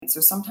So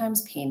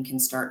sometimes pain can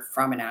start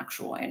from an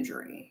actual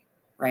injury,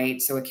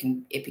 right? So it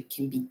can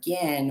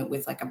begin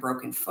with like a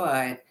broken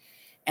foot,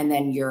 and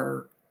then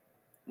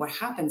what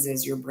happens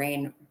is your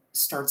brain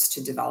starts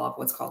to develop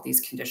what's called these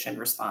conditioned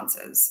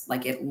responses.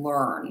 Like it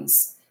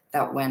learns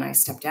that when I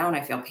step down,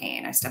 I feel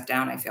pain. I step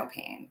down, I feel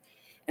pain.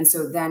 And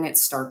so then it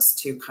starts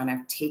to kind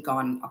of take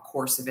on a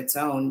course of its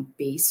own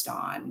based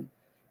on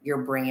your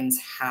brain's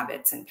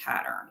habits and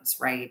patterns,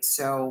 right?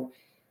 So,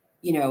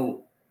 you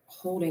know,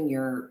 holding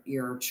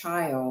your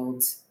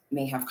child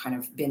may have kind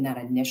of been that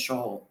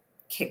initial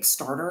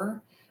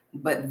kickstarter,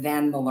 but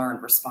then the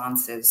learned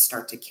responses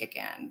start to kick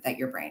in that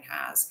your brain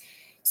has.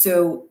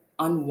 So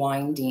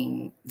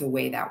unwinding the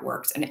way that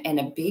works, and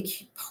a big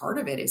part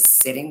of it is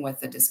sitting with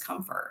the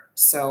discomfort.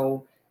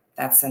 So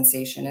that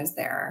sensation is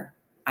there.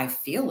 I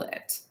feel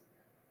it,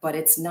 but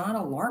it's not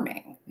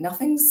alarming.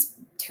 Nothing's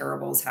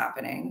terrible is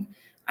happening.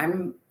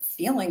 I'm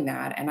feeling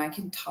that and I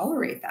can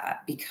tolerate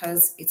that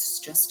because it's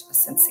just a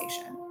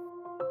sensation.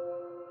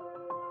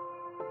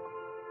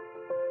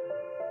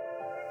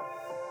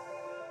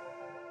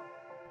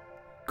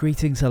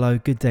 Greetings, hello,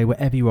 good day,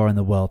 wherever you are in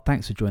the world.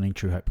 Thanks for joining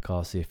True Hope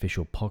Cast, the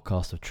official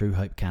podcast of True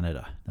Hope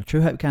Canada. Now,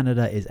 True Hope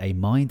Canada is a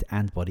mind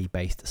and body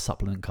based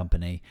supplement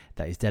company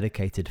that is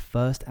dedicated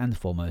first and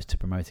foremost to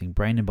promoting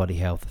brain and body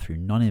health through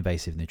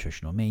non-invasive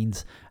nutritional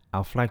means.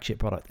 Our flagship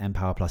product,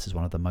 Empower Plus, is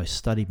one of the most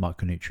studied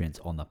micronutrients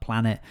on the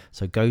planet,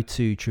 so go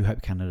to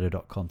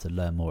truehopecanada.com to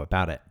learn more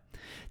about it.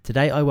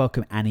 Today, I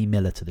welcome Annie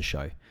Miller to the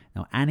show.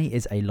 Now, Annie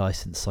is a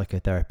licensed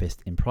psychotherapist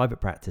in private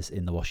practice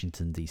in the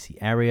Washington, D.C.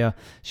 area.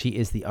 She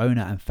is the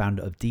owner and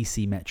founder of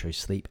DC Metro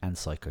Sleep and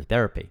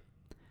Psychotherapy.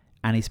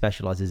 Annie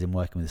specializes in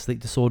working with sleep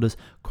disorders,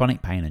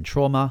 chronic pain and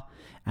trauma.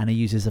 Annie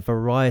uses a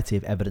variety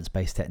of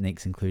evidence-based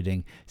techniques,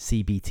 including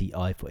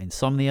CBTI for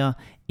insomnia,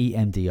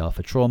 EMDR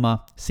for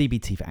trauma,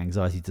 CBT for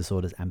anxiety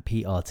disorders, and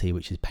PRT,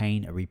 which is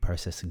pain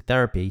reprocessing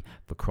therapy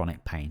for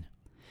chronic pain.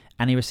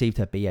 Annie received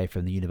her BA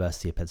from the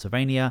University of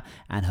Pennsylvania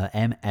and her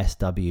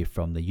MSW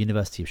from the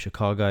University of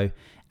Chicago.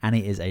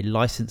 Annie is a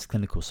licensed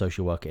clinical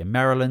social worker in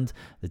Maryland,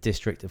 the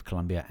District of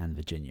Columbia, and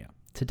Virginia.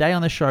 Today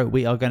on the show,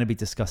 we are going to be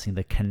discussing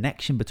the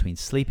connection between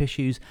sleep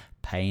issues,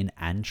 pain,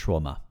 and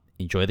trauma.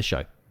 Enjoy the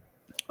show.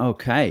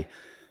 Okay.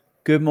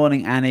 Good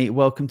morning, Annie.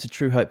 Welcome to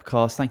True Hope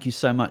Cast. Thank you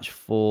so much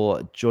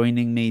for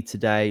joining me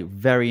today.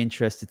 Very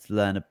interested to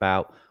learn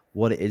about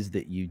what it is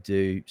that you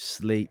do: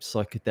 sleep,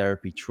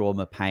 psychotherapy,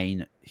 trauma,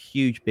 pain,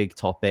 huge, big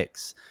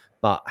topics.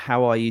 But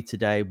how are you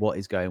today? What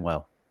is going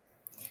well?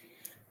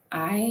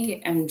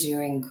 I am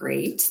doing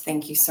great.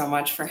 Thank you so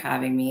much for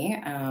having me.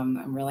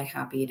 I'm really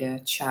happy to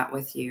chat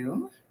with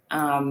you.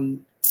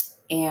 Um,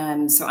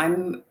 and so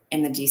I'm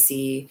in the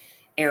DC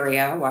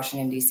area,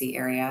 Washington, DC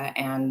area,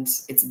 and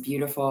it's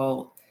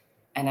beautiful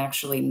and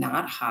actually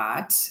not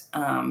hot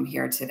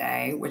here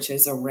today, which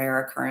is a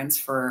rare occurrence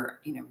for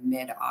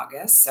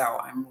mid-August. So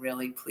I'm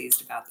really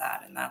pleased about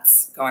that, and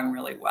that's going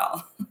really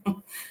well.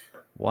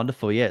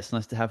 Wonderful. Yeah, it's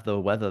nice to have the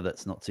weather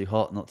that's not too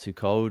hot, not too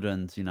cold,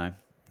 and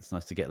it's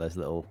nice to get those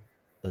little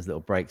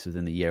breaks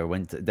within the year.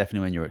 When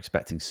definitely when you're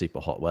expecting super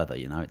hot weather,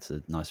 it's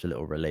a nice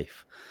little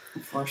relief.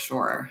 For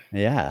sure.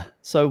 Yeah.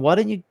 So why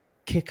don't you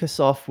kick us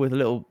off with a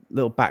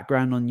little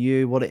background on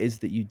you, what it is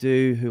that you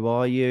do, who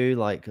are you?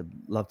 Like, I'd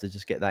love to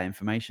just get that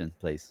information,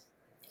 please.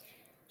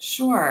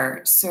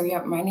 Sure. So,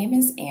 yeah, my name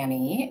is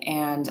Annie,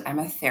 and I'm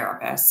a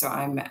therapist. So,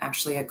 I'm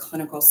actually a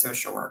clinical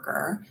social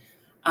worker,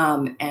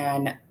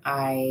 and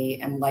I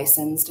am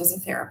licensed as a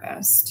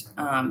therapist.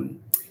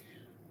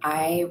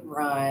 I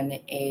run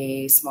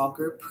a small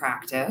group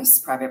practice,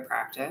 private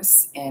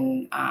practice,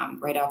 in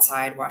right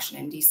outside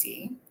Washington,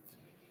 D.C.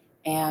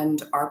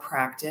 And our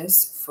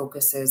practice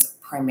focuses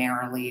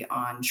primarily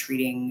on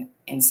treating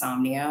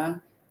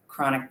insomnia,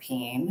 chronic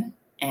pain,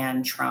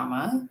 and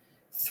trauma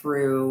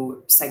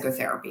through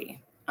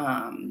psychotherapy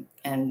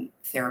and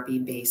therapy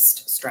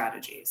based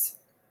strategies.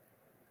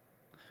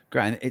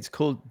 Great. And it's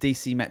called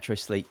DC Metro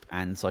Sleep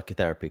and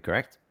Psychotherapy,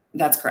 correct?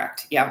 That's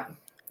correct. Yep. Yep.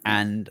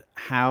 And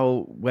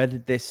where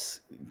did this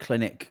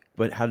clinic,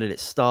 how did it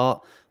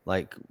start?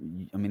 Like,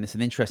 I mean, it's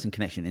an interesting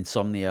connection: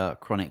 insomnia,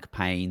 chronic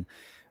pain,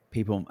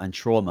 people, and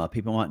trauma.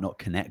 People might not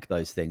connect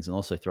those things, and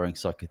also throwing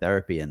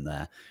psychotherapy in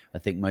there. I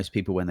think most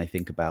people, when they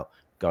think about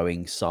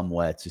going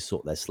somewhere to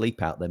sort their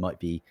sleep out, they might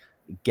be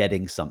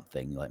getting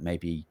something, like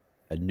maybe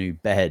a new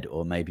bed,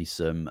 or maybe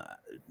some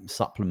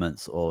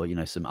supplements, or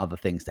some other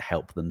things to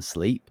help them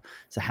sleep.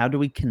 So how do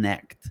we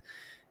connect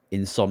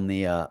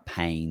insomnia,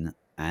 pain,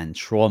 and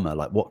trauma?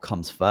 Like, what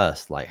comes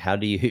first? Like, how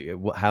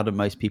do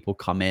most people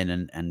come in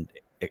and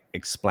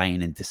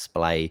explain and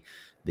display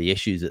the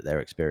issues that they're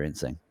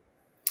experiencing?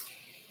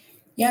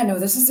 Yeah, no,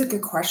 this is a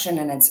good question,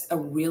 and it's a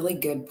really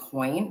good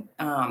point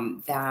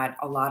that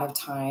a lot of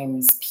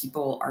times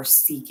people are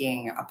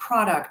seeking a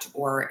product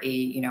or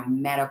a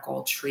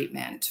medical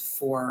treatment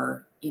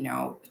for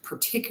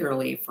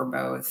particularly for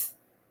both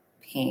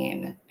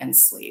pain and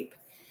sleep.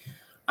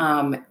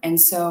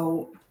 And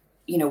so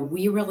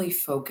we really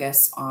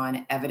focus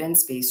on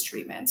evidence-based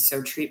treatments,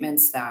 so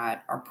treatments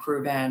that are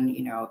proven,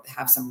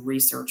 have some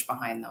research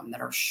behind them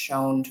that are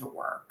shown to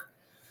work.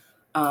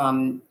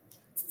 um,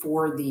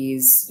 for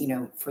these,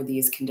 for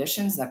these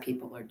conditions that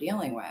people are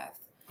dealing with.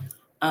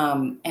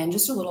 And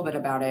just a little bit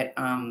about it.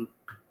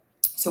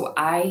 So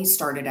I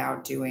started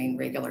out doing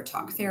regular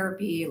talk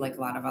therapy, like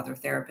a lot of other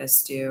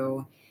therapists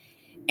do,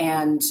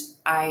 and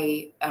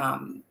I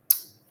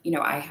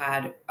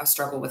had a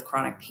struggle with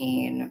chronic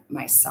pain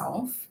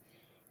myself.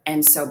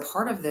 And so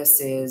part of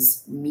this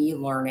is me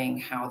learning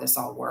how this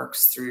all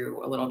works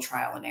through a little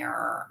trial and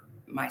error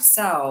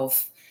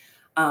myself.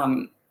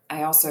 Um,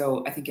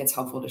 I think it's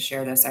helpful to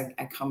share this. I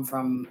come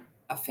from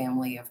a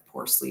family of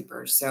poor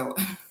sleepers. So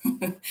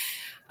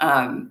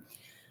um,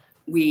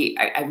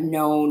 I've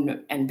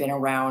known and been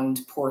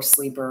around poor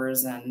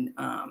sleepers. And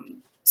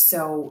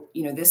so,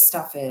 this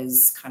stuff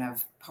is kind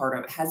of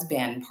has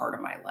been part of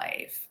my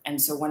life.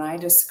 And so when I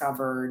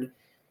discovered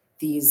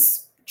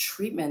these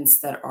treatments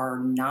that are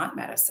not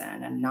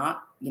medicine and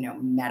not,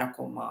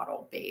 medical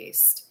model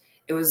based,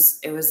 it was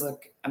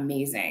like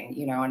amazing,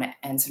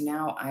 and so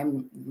now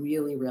I'm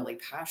really, really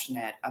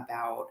passionate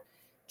about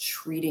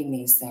treating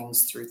these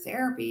things through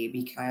therapy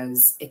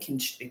because it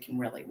can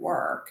really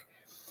work.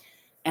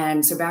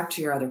 And so back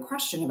to your other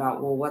question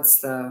about, well,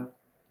 what's the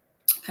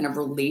kind of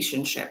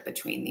relationship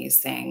between these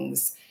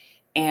things?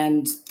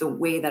 And the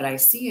way that I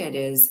see it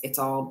is it's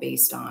all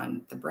based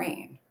on the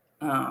brain.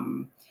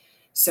 Um,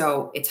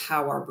 so it's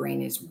how our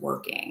brain is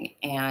working.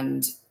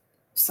 And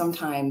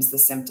sometimes the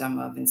symptom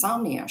of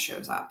insomnia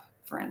shows up,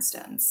 for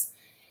instance,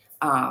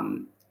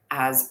 um,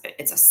 as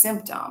it's a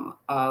symptom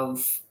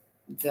of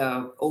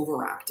the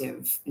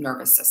overactive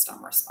nervous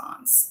system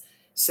response.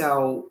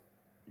 So,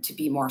 to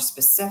be more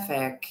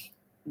specific,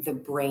 the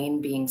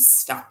brain being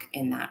stuck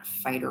in that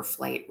fight or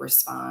flight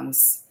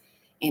response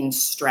in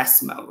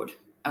stress mode.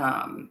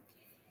 Um,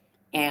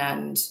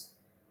 and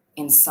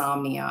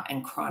insomnia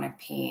and chronic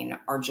pain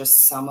are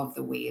just some of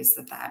the ways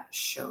that that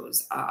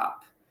shows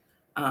up,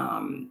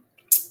 um,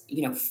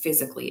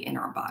 physically in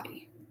our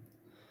body.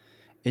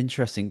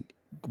 Interesting.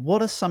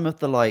 What are some of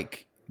the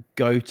like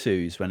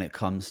go-tos when it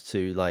comes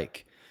to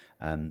like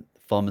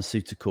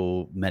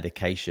pharmaceutical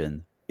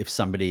medication if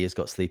somebody has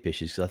got sleep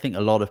issues? Because I think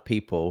a lot of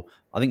people,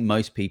 I think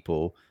most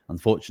people,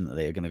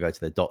 unfortunately, are going to go to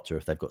their doctor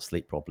if they've got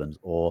sleep problems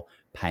or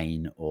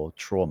pain or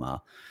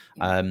trauma.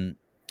 Yeah. Um,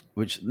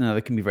 which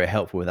they can be very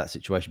helpful with that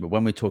situation. But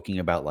when we're talking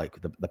about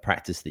like the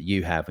practice that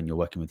you have and you're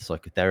working with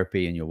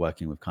psychotherapy and you're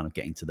working with kind of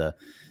getting to the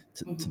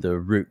to Mhm. the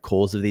root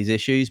cause of these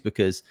issues,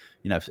 because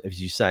as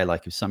you say,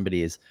 like if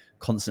somebody is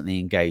constantly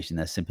engaged in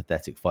their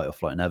sympathetic fight or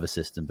flight nervous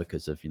system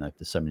because of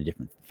there's so many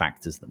different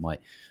factors that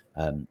might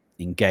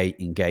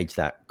engage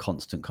that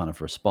constant kind of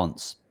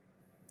response.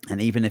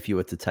 And even if you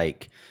were to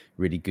take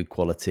really good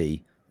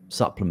quality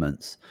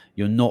supplements,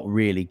 you're not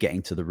really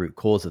getting to the root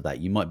cause of that.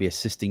 You might be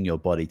assisting your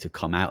body to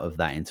come out of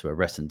that into a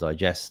rest and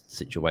digest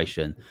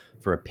situation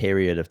for a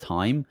period of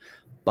time,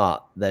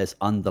 but there's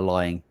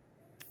underlying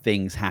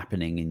things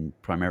happening in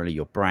primarily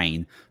your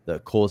brain that are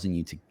causing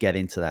you to get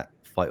into that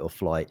fight or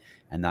flight.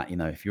 And that,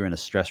 if you're in a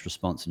stress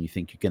response and you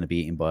think you're going to be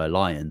eaten by a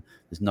lion,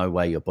 there's no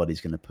way your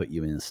body's going to put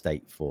you in a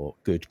state for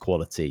good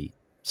quality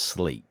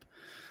sleep.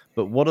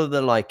 But what are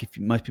the like? If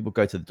most people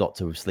go to the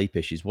doctor with sleep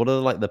issues, what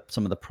are like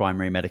some of the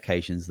primary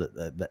medications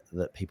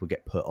that people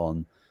get put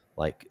on?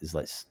 Like is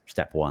like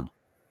step one.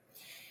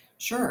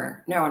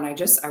 Sure. No, and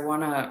I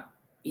want to,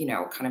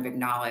 kind of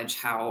acknowledge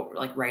how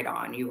like right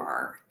on you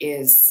are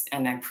is,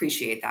 and I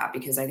appreciate that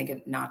because I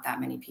think not that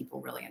many people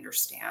really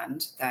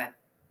understand that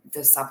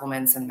the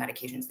supplements and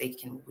medications, they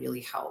can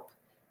really help.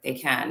 They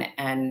can,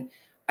 and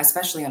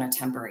especially on a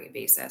temporary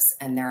basis,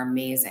 and they're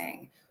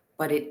amazing,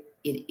 but it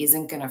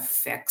isn't going to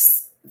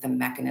fix the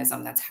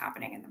mechanism that's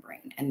happening in the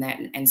brain.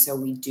 And so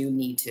we do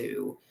need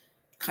to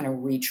kind of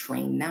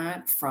retrain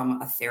that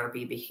from a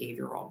therapy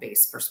behavioral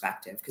based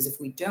perspective because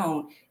if we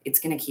don't, it's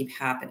going to keep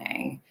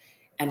happening.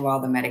 And while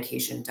the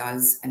medication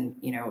does, and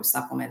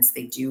supplements,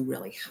 they do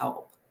really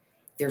help,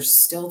 there's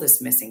still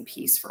this missing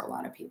piece for a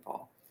lot of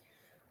people.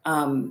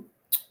 um,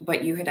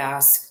 but you had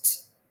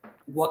asked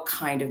what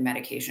kind of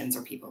medications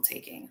are people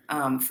taking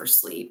for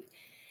sleep.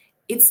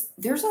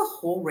 There's a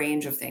whole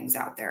range of things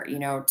out there.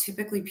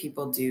 Typically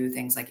people do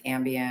things like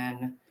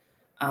Ambien,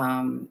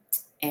 um,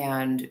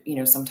 and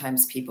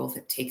sometimes people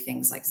take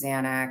things like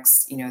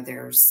Xanax.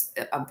 There's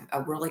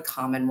a really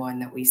common one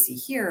that we see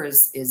here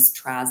is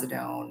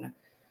trazodone.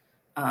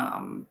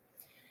 Um,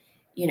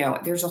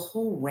 there's a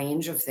whole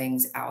range of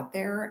things out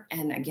there,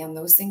 and again,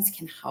 those things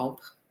can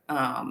help.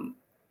 Um,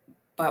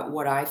 but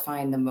what I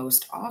find the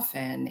most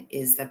often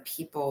is that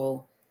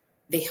people,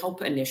 they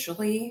help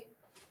initially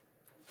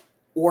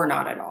or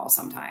not at all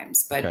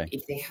sometimes. But Okay.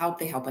 if they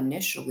help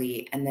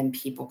initially, and then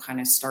people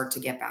kind of start to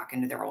get back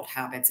into their old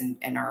habits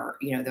and are,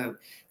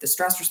 the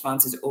stress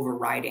response is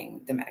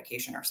overriding the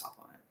medication or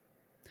supplement.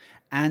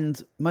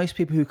 And most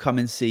people who come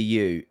and see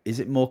you,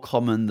 is it more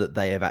common that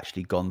they have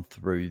actually gone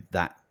through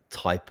that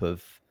type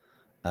of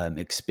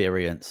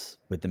experience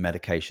with the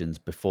medications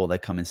before they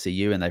come and see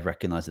you and they've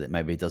recognized that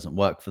maybe it doesn't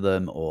work for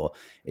them or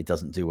it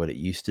doesn't do what it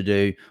used to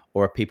do?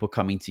 Or are people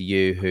coming to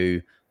you who,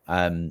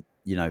 um,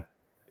 you know,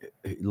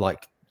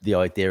 like the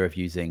idea of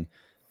using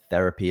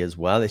therapy as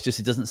well. It's just,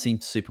 it doesn't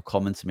seem super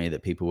common to me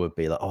that people would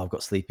be like, oh, I've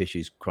got sleep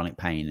issues, chronic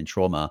pain and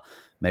trauma.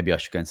 Maybe I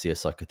should go and see a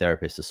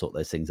psychotherapist to sort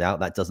those things out.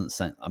 That doesn't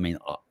sound, I mean,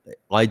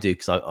 I do,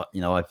 because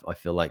I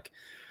feel like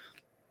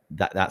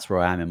that's where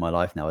I am in my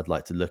life now. I'd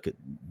like to look at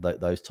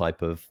those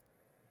type of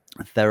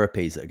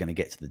therapies that are going to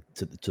get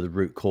to the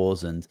root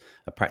cause, and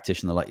a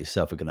practitioner like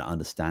yourself are going to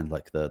understand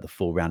like the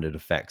full rounded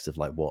effects of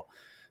like what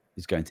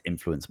is going to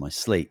influence my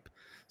sleep.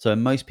 So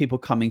most people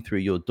coming through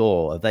your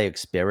door, have they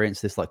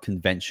experienced this like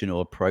conventional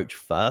approach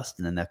first,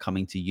 and then they're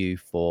coming to you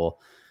for,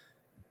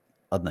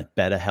 I don't know,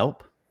 better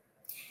help?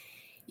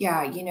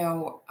 Yeah,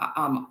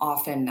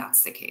 often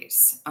that's the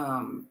case,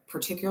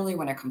 particularly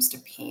when it comes to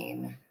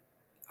pain.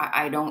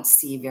 I don't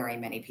see very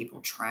many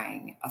people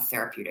trying a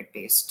therapeutic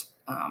based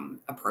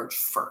approach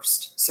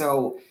first.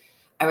 So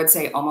I would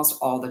say almost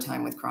all the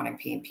time with chronic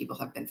pain, people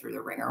have been through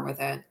the ringer with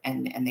it,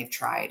 and they've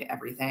tried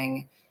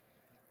everything.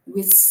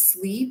 With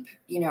sleep,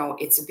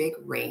 it's a big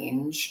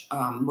range.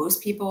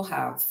 Most people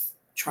have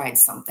tried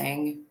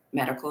something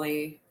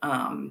medically.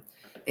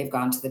 They've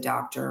gone to the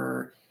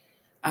doctor.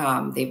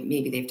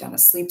 They've done a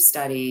sleep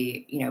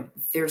study.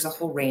 There's a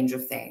whole range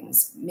of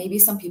things. Maybe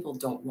some people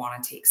don't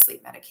want to take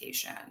sleep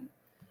medication.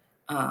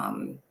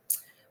 Um,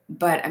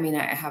 but I mean,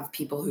 I have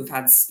people who've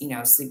had,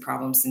 sleep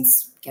problems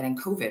since getting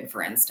COVID,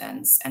 for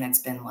instance, and it's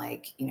been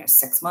like,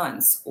 6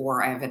 months,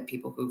 or I've had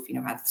people who've,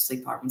 had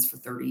sleep problems for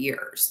 30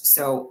 years.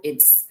 So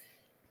it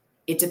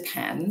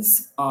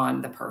depends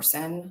on the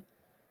person.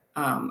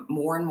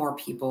 More and more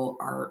people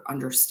are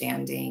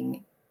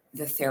understanding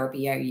the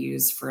therapy I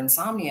use for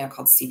insomnia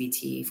called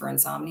CBT for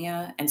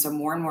insomnia. And so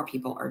more and more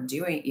people are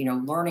doing,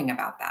 learning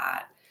about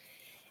that.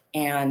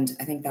 And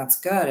I think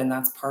that's good. And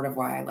that's part of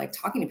why I like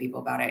talking to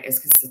people about it, is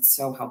because it's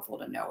so helpful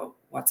to know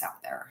what's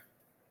out there.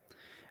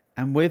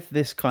 And with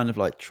this kind of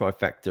like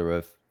trifecta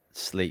of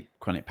sleep,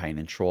 chronic pain,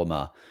 and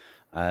trauma,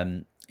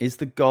 is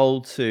the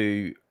goal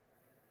to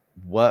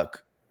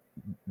work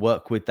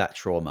work with that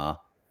trauma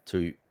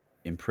to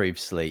improve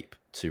sleep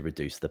to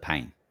reduce the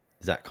pain?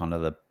 Is that kind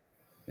of the,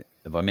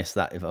 have I missed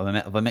that?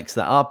 Have I mixed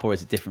that up, or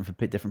is it different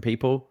for different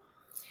people?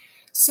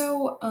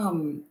 So,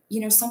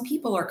 some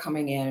people are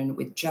coming in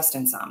with just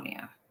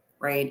insomnia,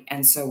 right?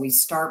 And so we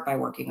start by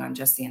working on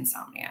just the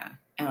insomnia.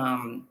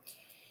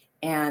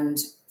 And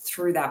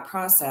through that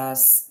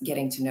process,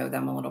 getting to know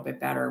them a little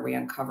bit better, we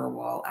uncover,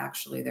 well,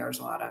 actually, there's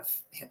a lot of,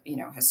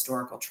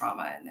 historical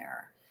trauma in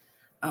there,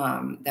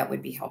 that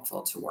would be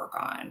helpful to work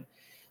on.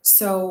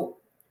 So,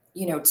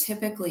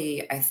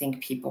 typically, I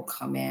think people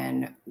come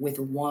in with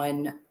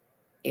one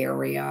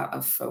area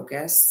of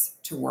focus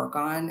to work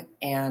on,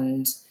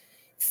 and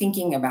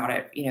thinking about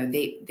it,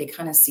 they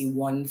kind of see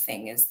one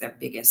thing as the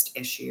biggest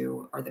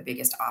issue or the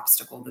biggest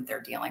obstacle that they're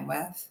dealing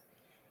with.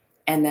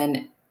 And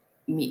then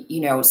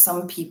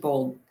some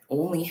people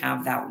only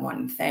have that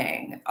one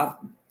thing.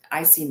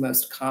 I see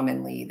most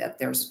commonly that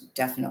there's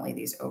definitely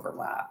these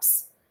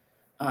overlaps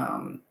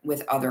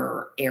with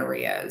other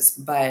areas,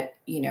 but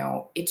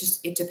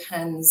it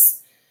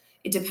depends.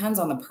 It depends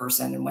on the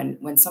person. And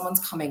when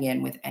someone's coming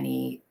in with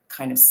any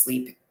kind of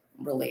sleep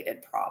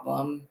related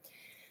problem,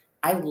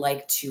 I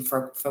like to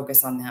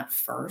focus on that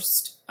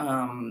first,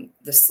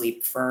 the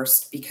sleep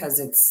first, because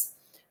it's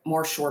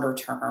more shorter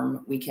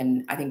term.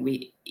 I think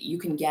you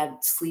can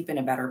get sleep in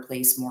a better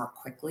place more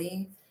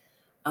quickly,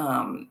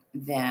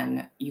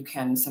 than you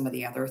can some of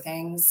the other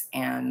things.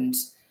 And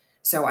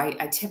so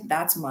I tip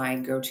that's my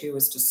go-to,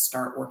 is to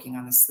start working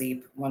on the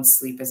sleep. Once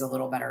sleep is a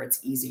little better, it's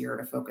easier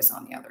to focus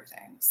on the other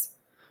things.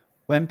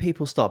 When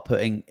people start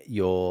putting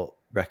your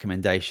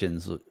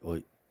recommendations,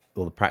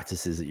 or the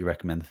practices that you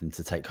recommend them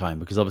to take home,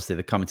 because obviously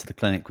they're coming to the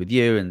clinic with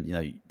you,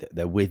 and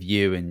they're with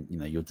you, and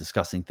you're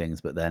discussing things,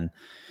 but then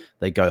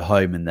they go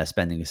home and they're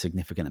spending a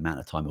significant amount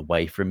of time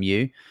away from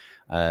you,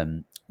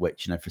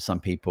 which for some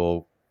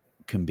people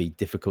can be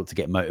difficult to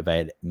get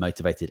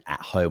motivated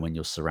at home when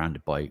you're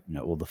surrounded by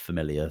all the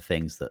familiar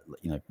things that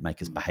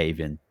make us Mm. behave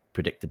in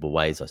predictable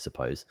ways, I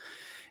suppose.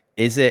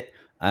 Is it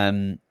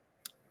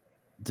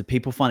Do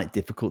people find it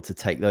difficult to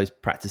take those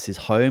practices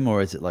home,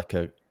 or is it like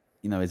a,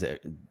 is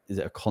it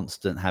a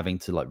constant having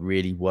to like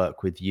really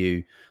work with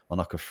you on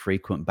like a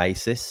frequent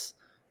basis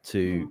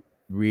to Mm.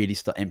 really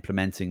start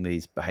implementing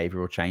these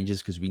behavioral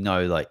changes? Because we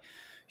know like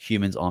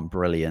humans aren't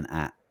brilliant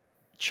at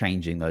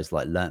changing those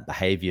like learnt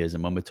behaviors.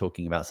 And when we're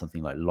talking about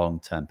something like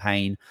long-term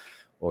pain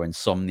or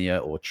insomnia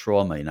or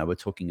trauma, we're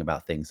talking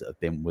about things that have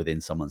been within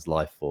someone's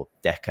life for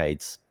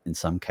decades in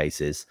some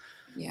cases.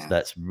 So Yeah.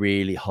 that's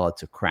really hard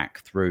to crack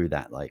through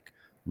that like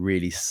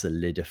really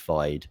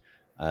solidified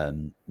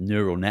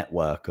neural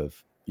network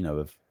of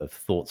of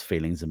thoughts,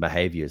 feelings, and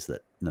behaviors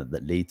that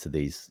that lead to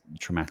these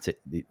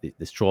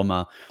this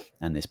trauma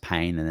and this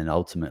pain, and then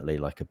ultimately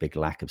like a big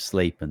lack of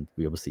sleep. And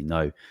we obviously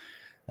know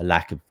a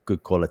lack of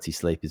good quality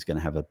sleep is going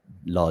to have a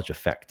large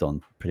effect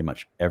on pretty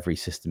much every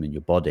system in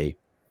your body.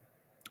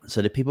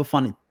 So do people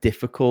find it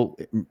difficult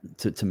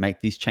to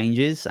make these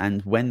changes?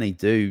 And when they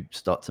do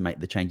start to make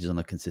the changes on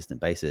a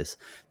consistent basis,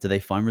 do they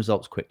find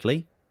results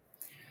quickly?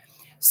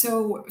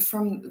 So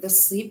from the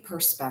sleep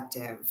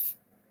perspective,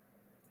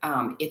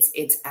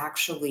 it's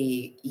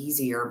actually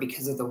easier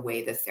because of the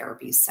way the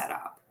therapy is set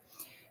up.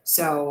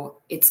 So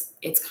it's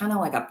kind of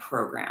like a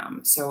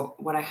program. So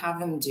what I have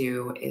them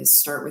do is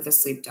start with a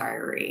sleep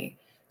diary.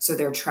 So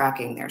they're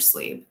tracking their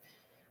sleep.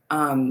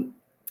 Um,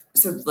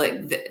 so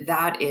like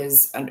that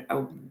is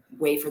a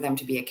way for them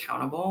to be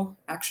accountable,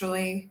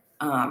 actually.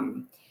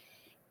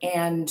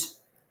 And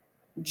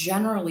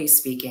generally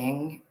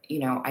speaking,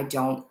 I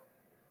don't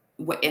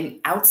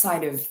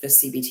outside of the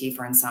CBT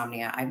for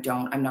insomnia,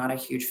 I'm not a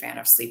huge fan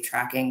of sleep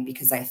tracking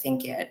because I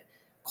think it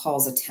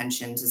calls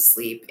attention to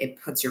sleep. It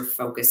puts your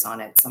focus on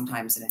it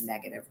sometimes in a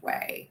negative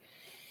way.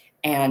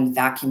 And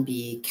that can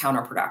be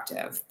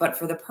counterproductive. But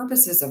for the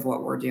purposes of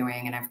what we're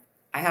doing, and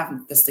I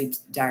have the sleep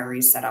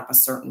diary set up a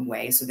certain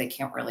way so they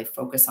can't really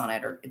focus on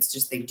it, or it's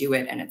just they do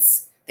it and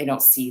they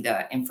don't see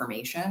the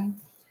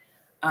information.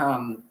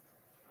 Um,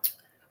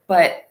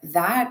 but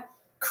that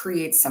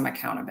creates some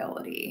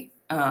accountability.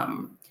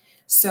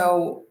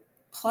 So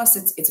plus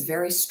it's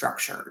very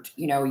structured.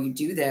 You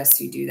do this,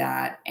 you do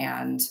that,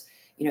 and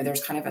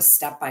there's kind of a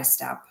step by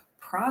step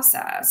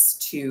process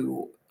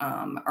to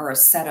or a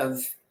set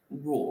of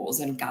rules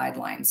and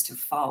guidelines to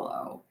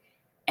follow.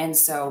 And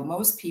so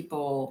most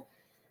people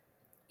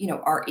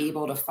are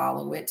able to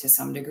follow it to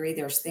some degree.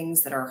 There's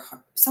things that are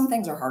some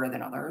things are harder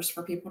than others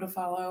for people to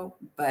follow,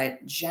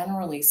 but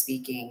generally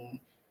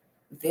speaking,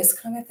 this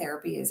kind of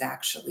therapy is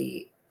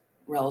actually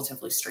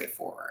relatively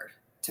straightforward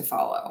to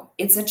follow.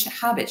 It's a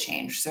habit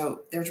change.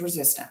 So there's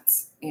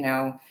resistance.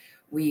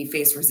 We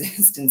face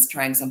resistance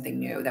trying something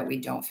new that we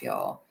don't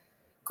feel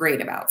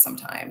great about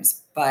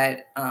sometimes.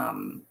 But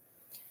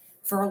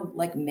for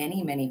like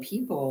many, many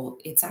people,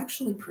 it's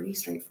actually pretty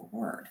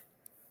straightforward.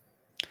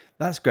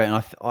 That's great,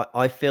 and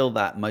I feel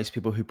that most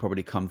people who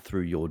probably come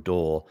through your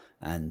door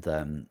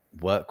and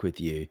work with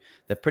you,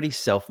 they're pretty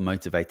self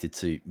motivated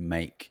to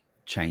make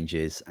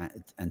changes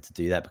and to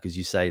do that because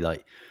you say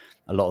like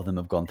a lot of them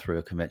have gone through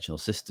a conventional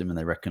system and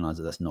they recognize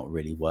that that's not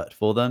really worked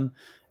for them,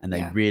 and they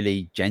Yeah.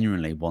 really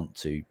genuinely want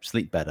to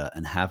sleep better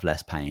and have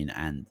less pain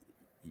and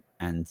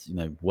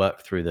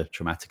work through the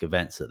traumatic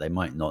events that they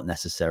might not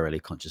necessarily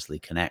consciously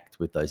connect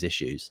with those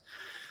issues.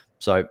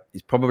 So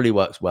it probably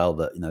works well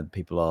that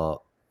people are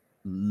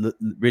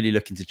really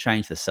looking to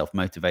change. They're self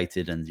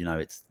motivated, and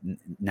it's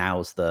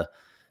now's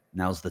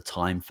the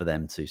time for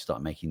them to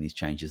start making these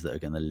changes that are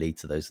going to lead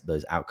to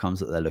those outcomes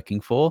that they're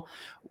looking for.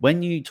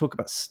 When you talk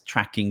about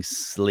tracking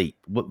sleep,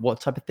 what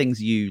type of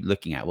things are you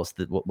looking at?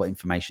 What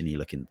information are you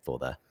looking for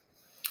there?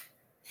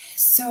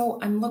 So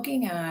I'm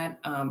looking at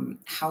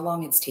how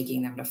long it's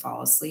taking them to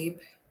fall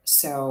asleep.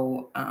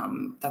 So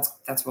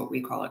that's what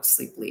we call it,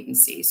 sleep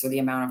latency. So the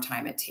amount of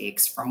time it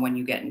takes from when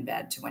you get in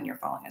bed to when you're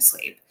falling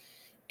asleep.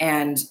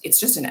 And it's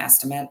just an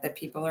estimate that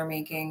people are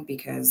making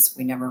because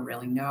we never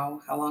really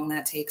know how long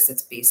that takes.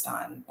 It's based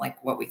on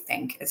like what we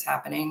think is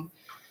happening.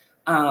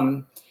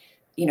 Um,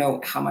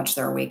 how much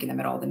they're awake in the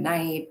middle of the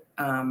night.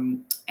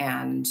 And,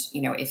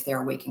 if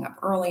they're waking up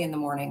early in the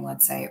morning,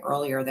 let's say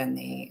earlier than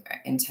they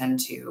intend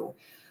to.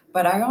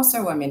 But I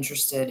also am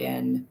interested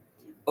in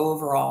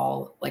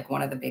overall, like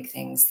one of the big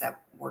things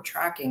that we're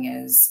tracking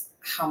is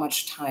how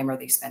much time are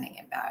they spending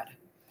in bed?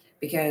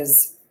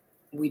 Because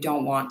we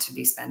don't want to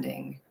be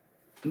spending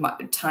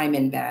time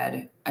in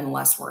bed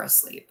unless we're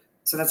asleep.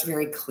 So that's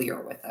very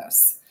clear with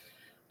us.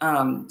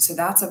 So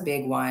that's a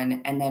big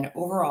one. And then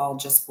overall,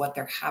 just what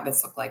their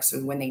habits look like. So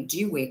when they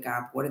do wake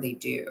up, what do they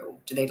do?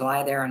 Do they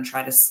lie there and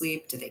try to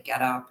sleep? Do they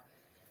get up?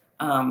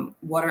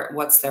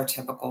 What's their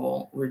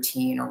typical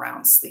routine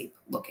around sleep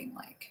looking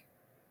like?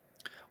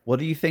 What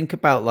do you think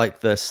about like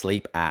the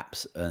sleep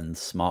apps and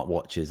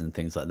smartwatches and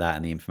things like that,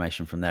 and the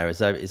information from there? Is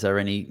there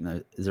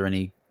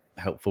any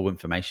helpful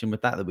information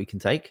with that we can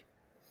take?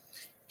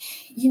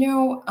 You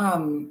know,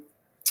 um,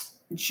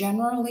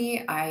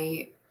 Generally,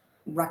 I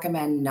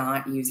recommend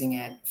not using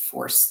it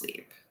for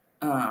sleep.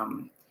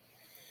 Um,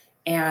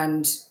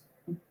 and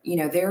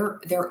they're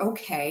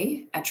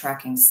okay at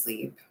tracking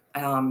sleep.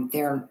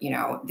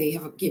 They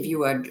give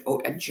you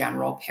a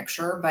general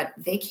picture, but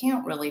they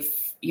can't really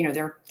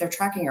they're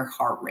tracking your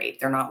heart rate.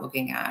 They're not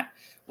looking at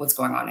what's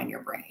going on in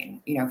your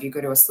brain. If you go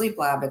to a sleep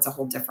lab, it's a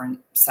whole different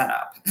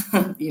setup.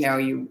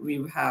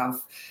 You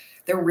have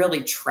they're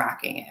really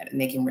tracking it and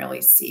they can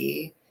really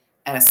see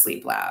at a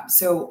sleep lab.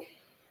 So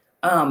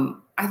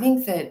I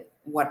think that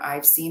what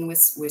I've seen with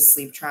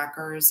sleep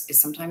trackers is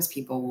sometimes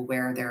people will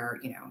wear their,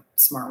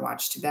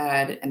 smartwatch to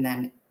bed and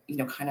then,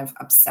 kind of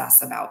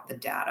obsess about the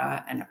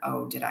data and,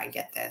 oh, did I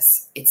get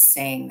this? It's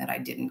saying that I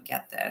didn't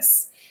get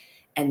this.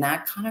 And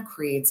that kind of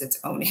creates its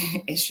own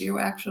issue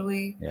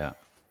actually. Yeah.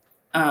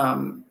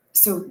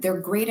 So they're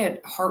great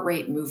at heart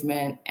rate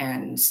movement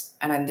and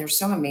then there's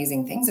some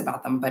amazing things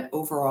about them, but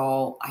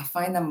overall I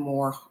find them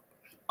more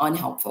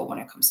unhelpful when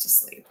it comes to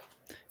sleep.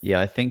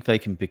 Yeah, I think they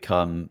can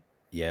become,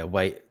 yeah,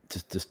 way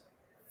just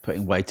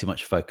putting way too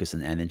much focus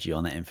and energy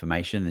on that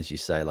information, as you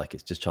say, like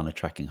it's just trying to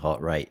tracking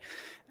heart rate,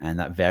 and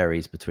that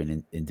varies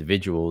between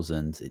individuals,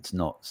 and it's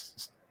not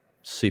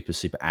super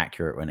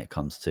accurate when it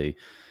comes to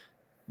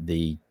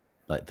the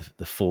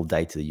the full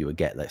data that you would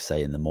get, let's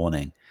say in the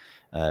morning.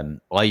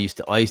 I used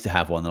to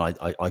have one,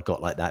 and I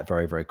got like that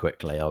very, very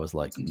quickly. I was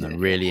like, You did, yeah.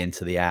 really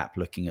into the app,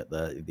 looking at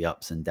the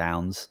ups and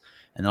downs,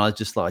 and I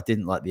just like I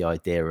didn't like the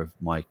idea of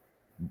my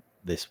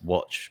this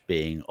watch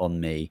being on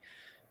me,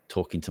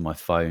 talking to my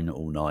phone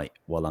all night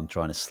while I'm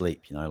trying to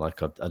sleep.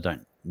 Like I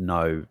don't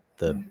know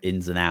the Mm.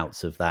 ins and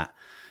outs of that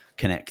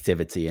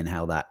connectivity and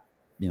how that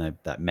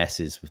that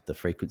messes with the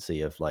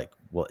frequency of like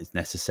what is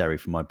necessary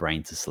for my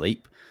brain to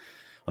sleep.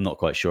 I'm not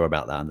quite sure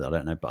about that. I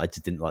don't know, but I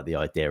just didn't like the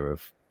idea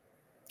of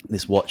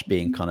this watch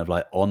being kind of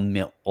like on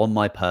me, on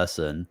my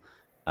person,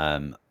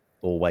 um,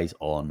 always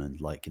on and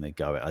like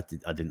go. I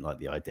didn't like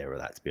the idea of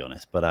that, to be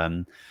honest. But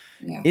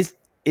Yeah. is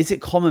is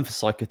it common for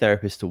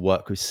psychotherapists to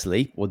work with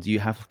sleep, or do you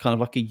have kind of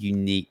like a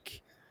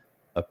unique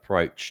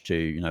approach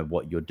to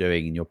what you're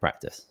doing in your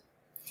practice?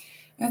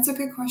 That's a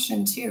good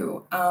question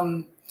too.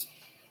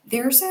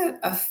 There's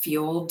a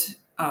field,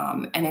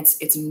 and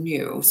it's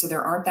new, so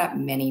there aren't that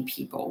many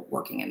people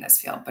working in this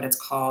field, but it's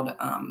called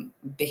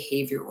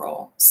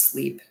behavioral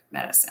sleep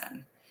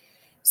medicine.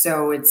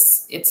 So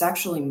it's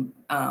actually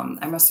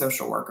I'm a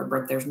social worker,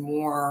 but there's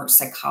more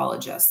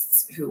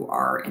psychologists who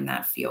are in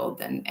that field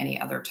than any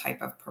other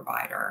type of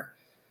provider.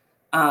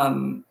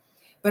 Um,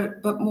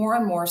 but more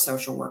and more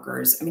social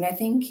workers. I mean, I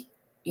think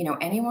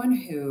anyone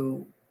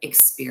who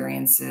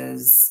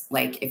experiences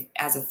like if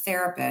as a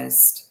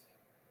therapist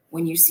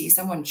when you see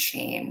someone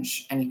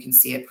change and you can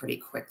see it pretty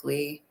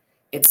quickly,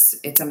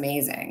 it's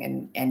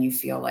amazing and you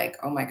feel like,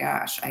 "Oh my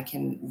gosh, I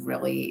can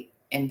really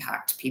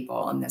impact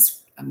people in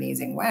this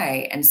amazing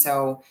way." And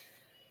so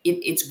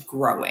it's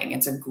growing.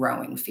 It's a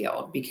growing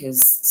field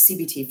because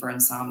CBT for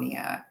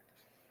insomnia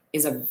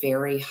is a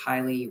very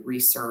highly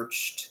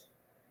researched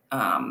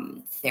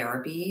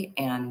therapy,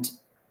 and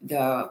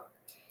the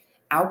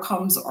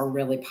outcomes are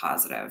really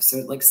positive. So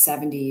like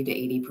 70 to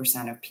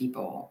 80% of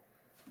people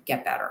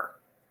get better,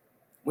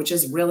 which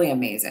is really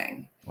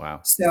amazing.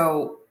 Wow.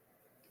 So,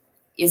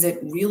 is it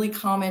really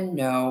common?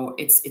 No,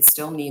 it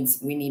still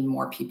needs we need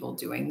more people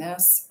doing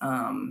this.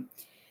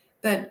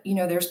 But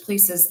there's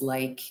places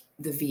like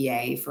the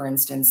VA, for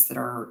instance, that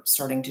are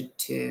starting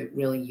to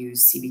really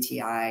use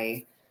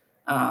CBTI,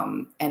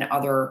 and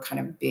other kind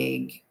of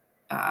big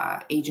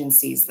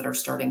agencies that are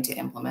starting to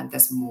implement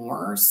this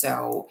more.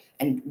 So,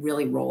 and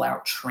really roll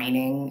out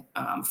training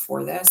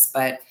for this,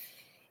 but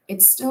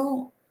it's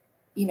still,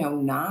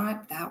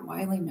 not that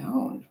widely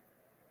known.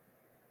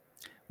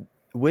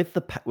 With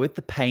the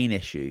pain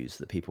issues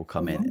that people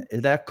come in, Mhm.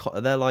 is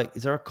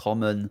there a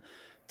common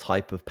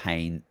type of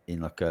pain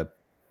in like a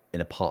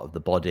part of the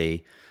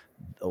body,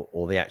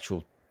 or the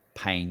actual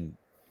pain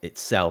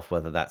itself,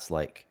 whether that's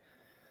like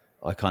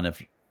I kind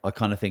of I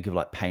kind of think of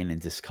like pain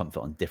and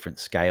discomfort on different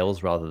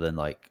scales rather than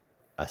like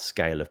a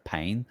scale of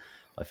pain.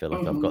 I feel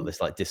like I've got Mhm.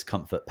 this like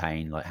discomfort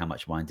pain, like how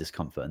much mine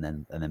discomfort,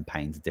 and then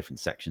pain's a different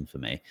section for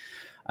me.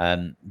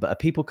 But are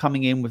people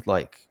coming in with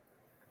like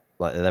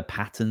the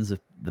patterns of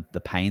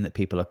the pain that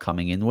people are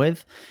coming in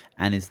with,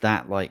 and is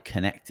that like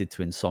connected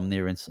to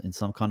insomnia in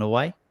some kind of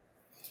way?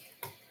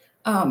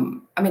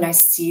 I mean, I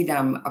see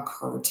them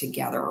occur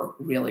together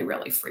really,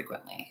 really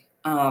frequently.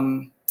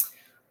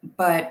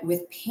 But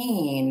with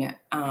pain,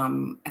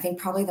 I think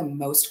probably the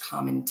most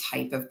common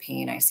type of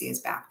pain I see is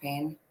back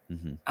pain.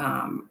 Hmm.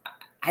 Um,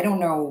 I don't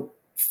know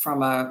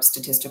from a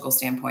statistical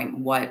standpoint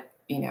what,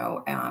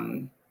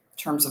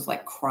 terms of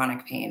like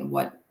chronic pain,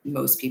 what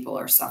most people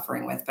are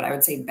suffering with, but I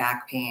would say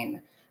back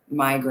pain,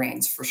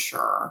 migraines for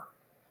sure,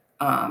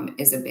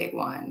 is a big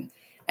one.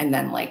 And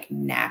then like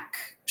neck,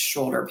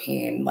 shoulder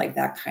pain, like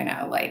that kind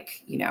of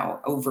like,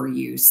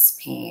 overuse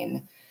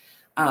pain.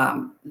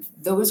 Um,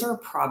 those are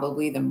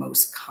probably the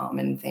most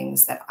common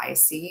things that I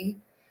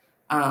see.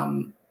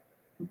 Um,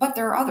 but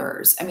there are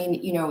others. I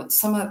mean,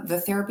 some of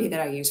the therapy that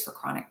I use for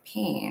chronic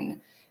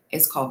pain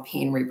is called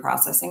pain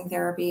reprocessing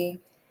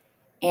therapy.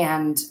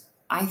 And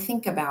I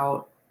think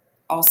about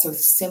also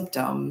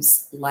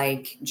symptoms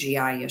like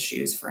GI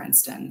issues, for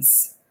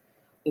instance,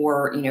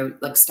 or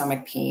like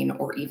stomach pain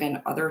or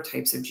even other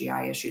types of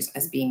GI issues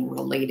as being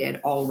related,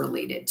 all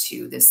related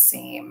to this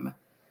same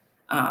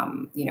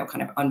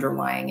kind of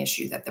underlying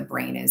issue that the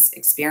brain is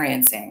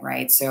experiencing,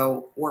 right?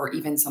 So, or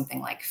even something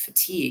like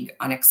fatigue,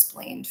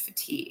 unexplained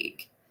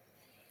fatigue.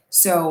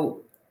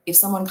 So, if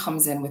someone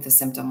comes in with a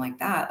symptom like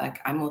that,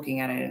 like I'm looking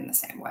at it in the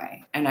same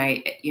way. And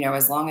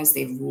as long as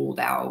they've ruled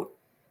out,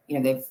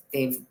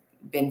 they've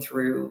been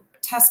through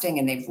testing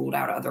and they've ruled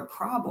out other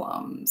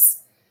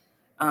problems.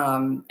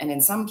 And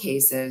in some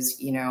cases,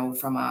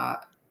 from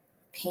a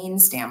pain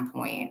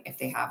standpoint, if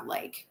they have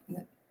like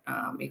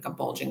a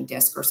bulging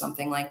disc or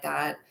something like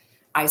that,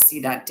 I see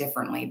that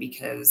differently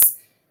because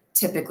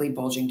typically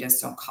bulging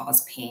discs don't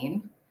cause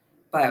pain,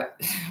 but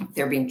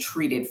they're being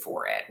treated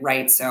for it,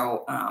 right?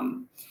 So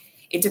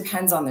it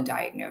depends on the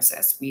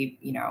diagnosis. We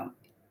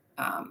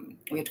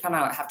kind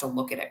of have to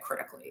look at it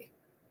critically.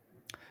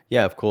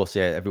 Yeah, of course.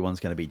 Yeah, everyone's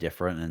going to be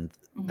different, and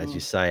as you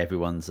Hmm. say,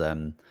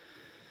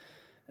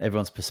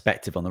 everyone's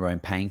perspective on their own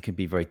pain can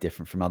be very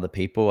different from other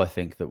people. I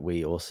think that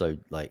we also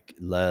like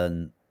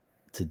learn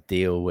to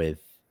deal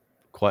with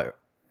quite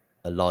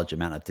a large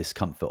amount of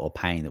discomfort or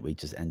pain that we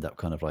just end up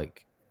kind of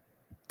like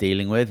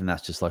dealing with, and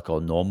that's just like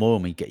our normal,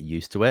 and we get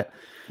used to it.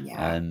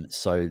 Yeah.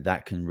 So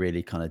that can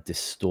really kind of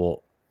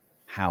distort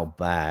how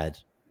bad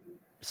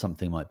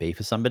something might be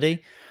for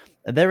somebody.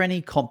 Are there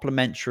any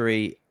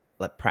complementary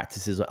like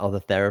practices or other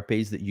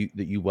therapies that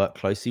you work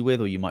closely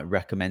with, or you might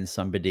recommend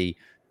somebody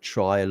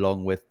try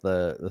along with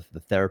the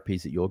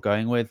therapies that you're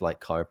going with, like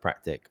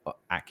chiropractic,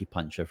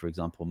 acupuncture, for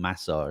example,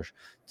 massage?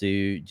 Do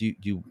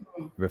you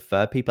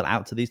refer people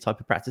out to these type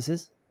of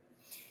practices?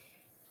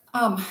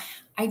 Um,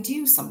 I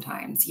do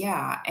sometimes,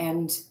 yeah.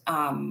 And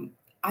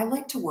I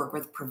like to work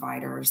with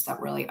providers that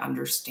really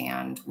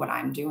understand what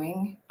I'm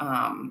doing.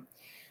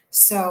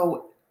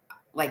 So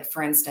like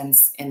for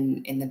instance,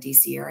 in the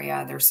DC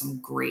area, there's some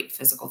great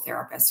physical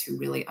therapists who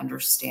really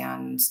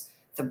understand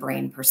the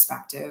brain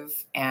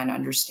perspective and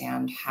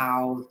understand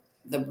how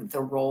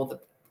the role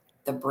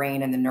the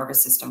brain and the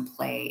nervous system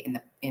play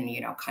in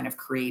kind of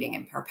creating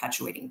and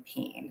perpetuating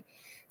pain.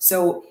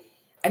 So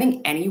I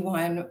think any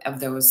one of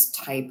those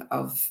type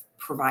of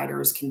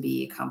providers can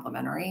be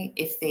complementary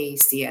if they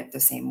see it the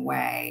same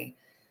way.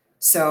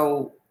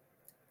 So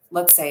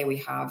let's say we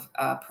have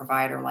a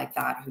provider like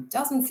that who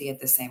doesn't see it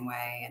the same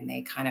way, and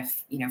they kind of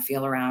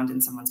feel around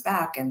in someone's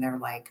back and they're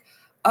like,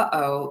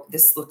 uh-oh,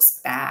 this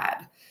looks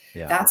bad.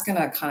 Yeah. That's going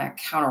to kind of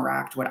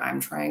counteract what I'm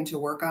trying to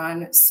work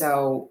on.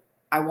 So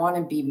I want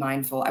to be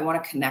mindful. I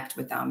want to connect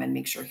with them and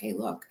make sure, hey,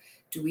 look,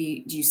 do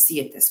you see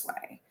it this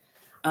way?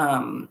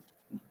 um,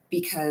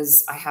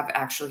 because I have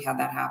actually had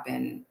that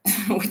happen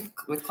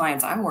with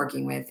clients I'm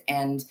working with.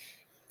 And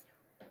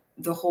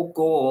the whole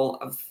goal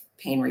of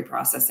pain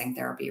reprocessing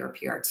therapy, or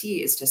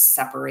PRT, is to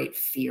separate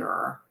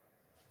fear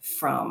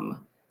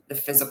from the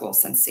physical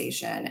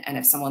sensation. And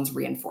if someone's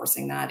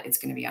reinforcing that, it's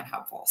going to be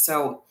unhelpful.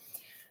 So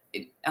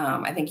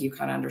I think you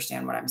kind of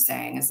understand what I'm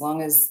saying. As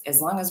long as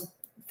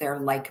they're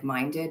like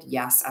minded,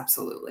 yes,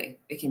 absolutely,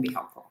 it can be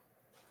helpful.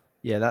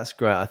 Yeah, that's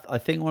great. I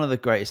think one of the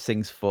greatest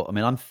things for, I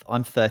mean,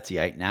 I'm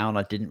 38 now, and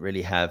I didn't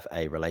really have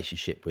a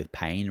relationship with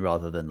pain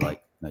rather than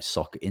like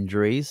soccer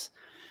injuries.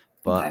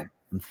 But Okay.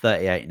 I'm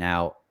 38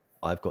 now.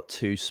 I've got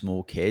two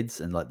small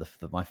kids, and like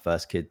my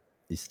first kid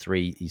is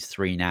 3. He's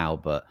 3 now,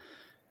 but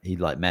he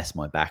like messed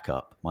my back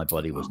up. My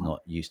body was Oh,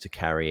 not used to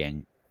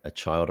carrying a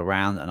child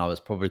around, and I was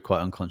probably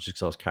quite unconscious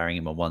because I was carrying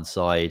him on one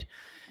side.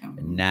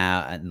 And um,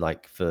 now, and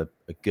like for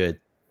a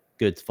good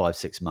 5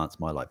 6 months,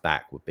 my like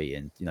back would be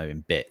in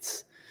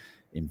bits,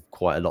 in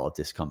quite a lot of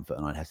discomfort,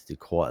 and I'd have to do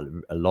quite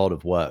a lot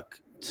of work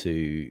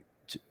to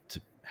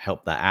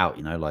help that out,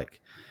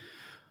 like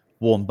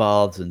warm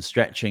baths and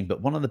stretching.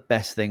 But one of the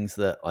best things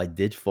that I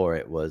did for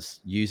it was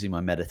using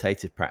my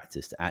meditative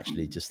practice to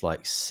actually mhm, just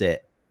like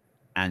sit,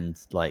 and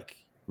like,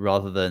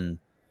 rather than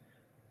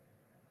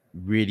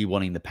really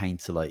wanting the pain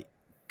to like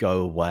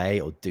go away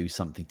or do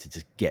something to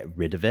just get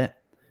rid of it,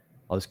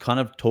 I was kind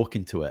of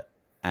talking to it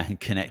and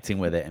connecting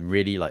with it and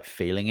really like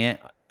feeling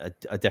it.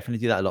 I definitely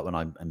do that a lot when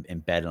I'm in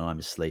bed and I'm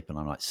asleep and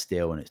I'm like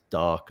still and it's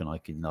dark and I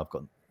can, I've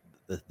got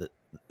the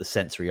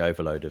sensory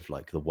overload of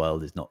like the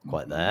world is not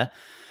quite mhm. there,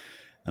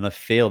 and I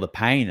feel the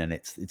pain. And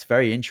it's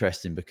very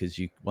interesting because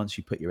once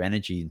you put your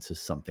energy into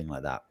something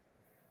like that,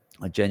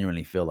 I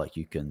genuinely feel like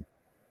you can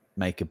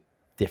make a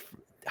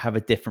different have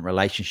a different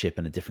relationship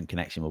and a different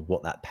connection with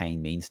what that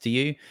pain means to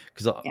you.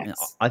 Because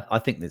Yes. I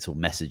think it's all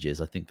messages.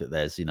 I think that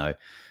there's,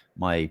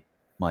 my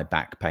my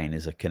back pain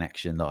is a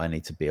connection that I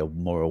need to be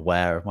more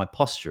aware of my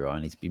posture. I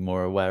need to be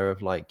more aware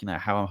of, like,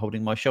 how I'm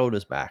holding my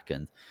shoulders back,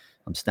 and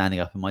I'm standing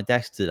up in my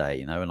desk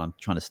today, and I'm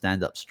trying to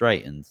stand up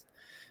straight. And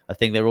I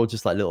think they're all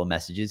just like little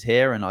messages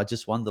here. And I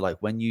just wonder, like,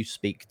 when you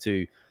speak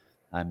to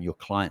your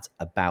clients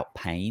about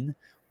pain,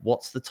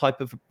 what's the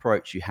type of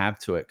approach you have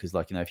to it? Because,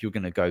 like, if you're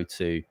going to go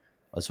to,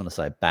 I just want to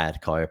say, a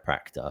bad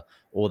chiropractor,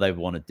 all they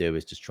want to do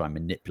is just try and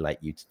manipulate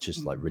you to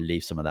just like Mhm.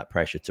 relieve some of that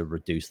pressure to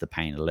reduce the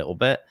pain a little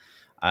bit.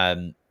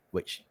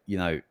 Which,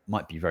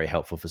 might be very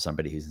helpful for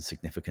somebody who's in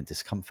significant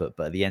discomfort.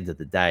 But at the end of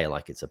the day,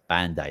 like, it's a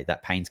band-aid.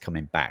 That pain's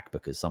coming back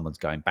because someone's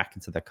going back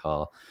into their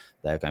car,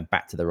 they're going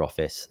back to their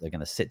office, they're going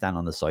to sit down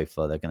on the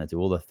sofa, they're going to do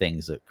all the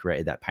things that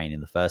created that pain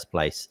in the first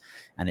place.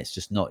 And it's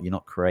just not, you're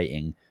not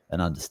creating an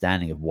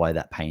understanding of why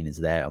that pain is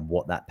there and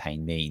what that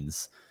pain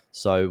means.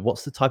 So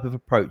what's the type of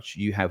approach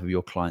you have with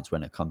your clients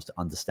when it comes to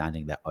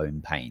understanding their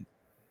own pain?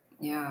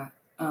 Yeah.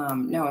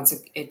 No,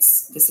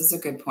 it's this is a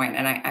good point,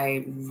 and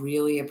I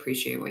really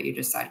appreciate what you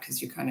just said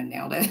because you kind of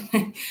nailed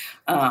it.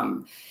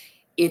 um,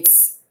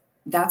 it's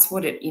that's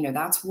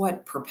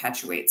what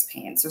perpetuates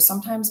pain. So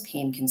sometimes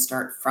pain can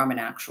start from an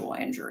actual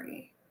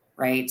injury,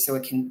 right? So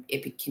it can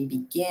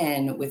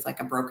begin with like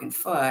a broken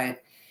foot,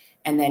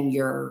 and then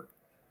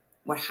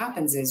what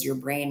happens is your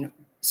brain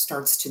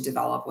starts to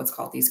develop what's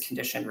called these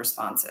conditioned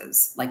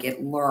responses. Like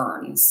it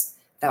learns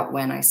that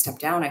when I step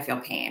down, I feel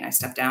pain. I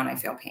step down, I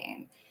feel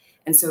pain.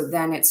 And so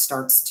then it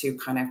starts to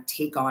kind of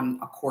take on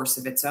a course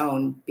of its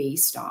own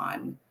based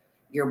on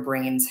your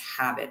brain's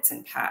habits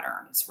and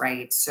patterns,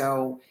 right?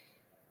 So,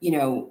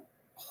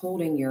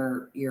 holding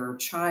your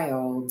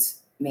child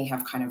may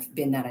have kind of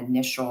been that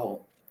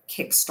initial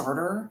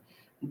kickstarter,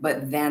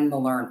 but then the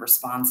learned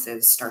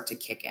responses start to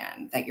kick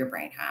in that your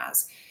brain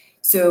has.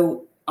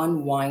 So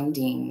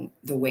unwinding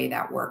the way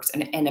that works,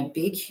 and a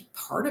big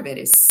part of it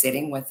is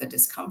sitting with the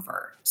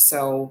discomfort.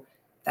 So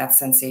that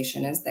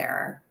sensation is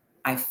there.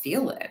 I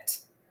feel it,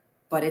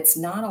 but it's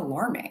not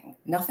alarming.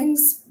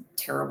 Nothing's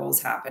terrible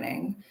is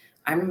happening.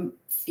 I'm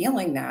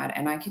feeling that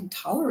and I can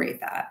tolerate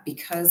that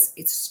because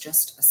it's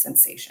just a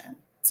sensation.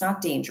 It's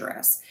not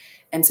dangerous.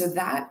 And so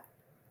that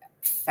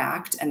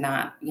fact and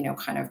that,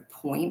 kind of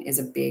point is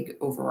a big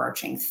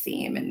overarching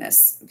theme in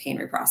this pain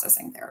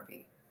reprocessing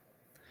therapy.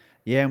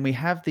 Yeah, and we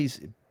have these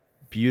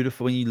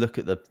beautiful when you look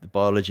at the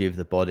biology of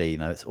the body,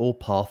 it's all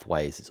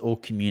pathways, it's all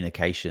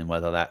communication,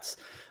 whether that's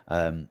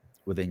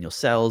within your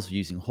cells,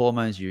 using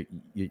hormones, you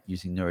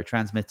using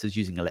neurotransmitters,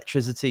 using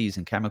electricity,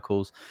 using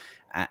chemicals.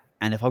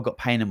 And if I've got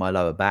pain in my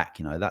lower back,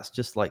 that's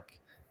just like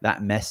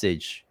that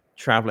message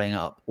traveling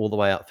up all the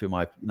way up through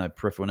my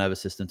peripheral nervous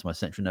system to my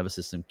central nervous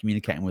system,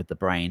 communicating with the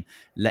brain,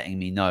 letting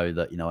me know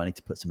that I need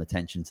to put some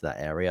attention to that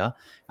area.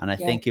 And I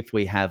Yeah. think if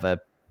we have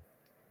a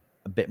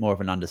bit more of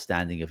an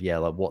understanding of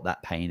like what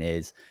that pain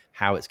is,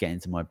 how it's getting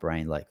to my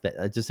brain, like that.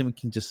 I just think we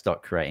can just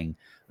start creating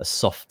a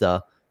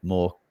softer,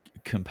 more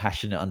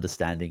compassionate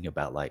understanding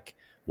about like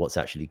what's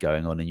actually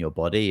going on in your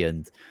body.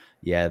 And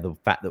yeah, the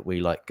fact that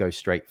we like go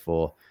straight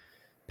for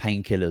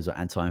painkillers or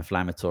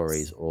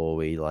anti-inflammatories, or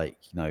we like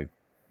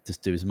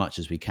just do as much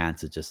as we can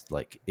to just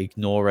like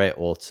ignore it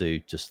or to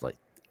just like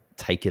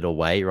take it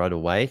away right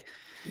away.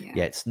 Yeah.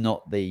 Yeah,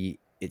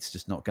 it's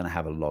just not going to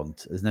have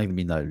there's not going to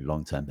be no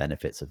long-term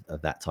benefits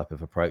of that type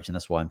of approach. And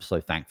that's why I'm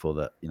so thankful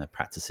that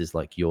practices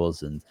like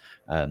yours and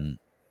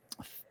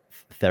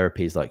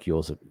therapies like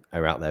yours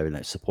are out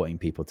there, supporting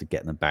people to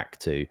get them back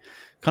to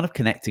kind of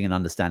connecting and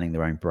understanding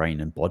their own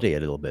brain and body a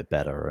little bit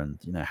better,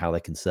 and how they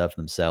can serve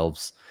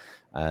themselves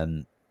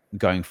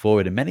going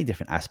forward in many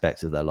different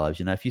aspects of their lives.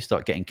 If you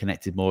start getting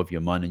connected more with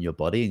your mind and your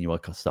body, and you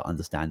start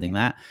understanding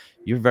that,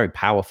 you're very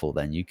powerful.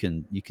 Then you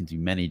can do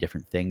many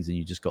different things, and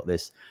you just got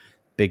this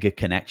bigger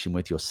connection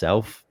with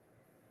yourself,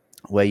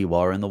 where you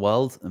are in the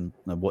world, and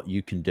what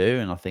you can do.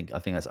 And I think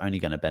that's only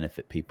going to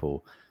benefit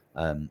people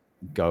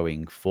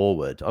going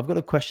forward. I've got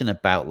a question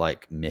about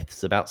like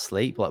myths about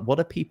sleep. Like, what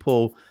are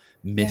people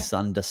Yeah.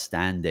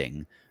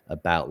 misunderstanding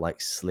about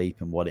like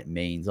sleep and what it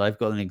means? I've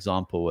got an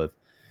example of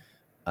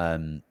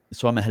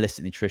so I'm a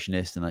holistic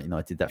nutritionist, and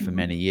I did that for Mhm.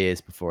 many years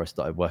before I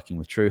started working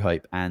with True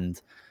Hope. And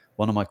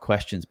one of my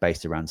questions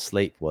based around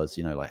sleep was,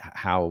 like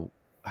how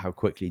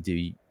quickly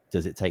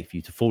does it take for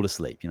you to fall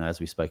asleep? As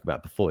we spoke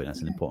about before,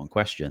 that's an Yeah. important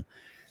question.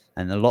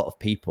 And a lot of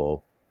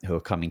people who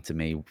are coming to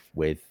me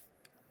with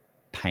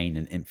pain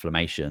and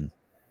inflammation,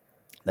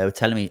 they were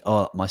telling me,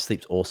 "Oh, my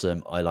sleep's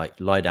awesome. I like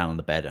lie down on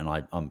the bed and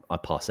I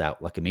pass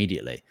out like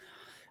immediately."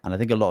 And I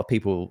think a lot of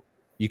people,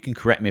 you can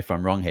correct me if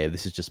I'm wrong here,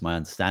 this is just my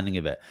understanding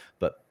of it,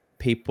 but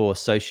people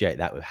associate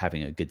that with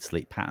having a good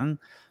sleep pattern.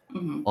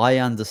 Mhm. I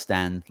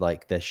understand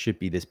like there should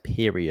be this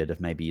period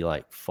of maybe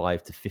like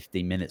 5 to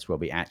 15 minutes where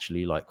we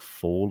actually like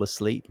fall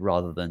asleep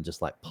rather than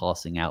just like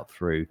passing out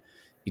through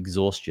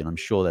exhaustion. I'm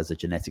sure there's a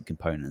genetic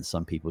component, and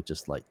some people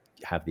just like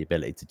have the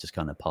ability to just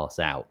kind of pass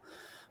out.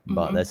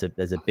 But Mhm.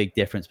 there's a big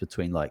difference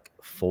between like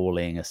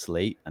falling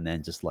asleep and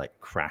then just like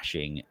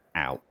crashing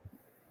out.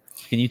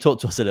 Can you talk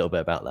to us a little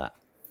bit about that?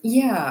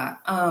 Yeah.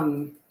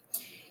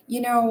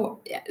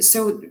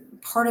 So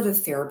part of the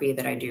therapy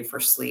that I do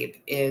for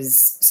sleep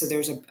is so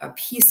there's a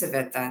piece of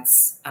it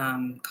that's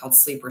called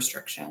sleep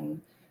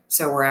restriction.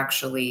 So we're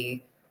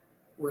actually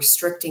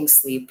restricting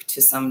sleep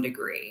to some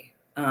degree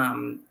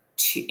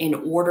in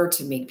order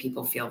to make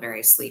people feel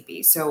very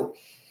sleepy. So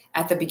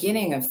at the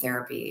beginning of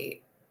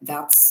therapy,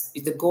 that's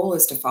the goal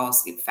is to fall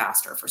asleep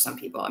faster for some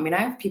people. I mean, I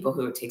have people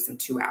who it takes them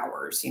 2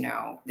 hours,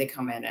 they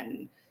come in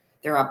and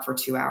they're up for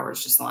 2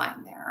 hours just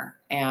lying there.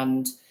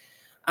 And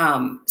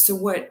so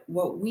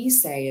what we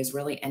say is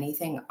really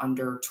anything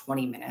under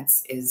 20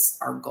 minutes is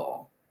our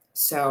goal.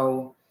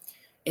 So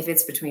if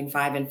it's between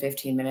 5 and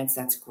 15 minutes,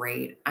 that's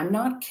great. I'm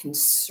not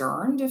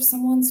concerned if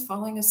someone's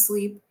falling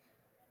asleep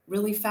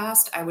really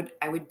fast. I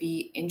would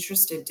be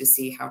interested to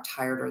see how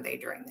tired are they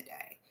during the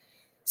day.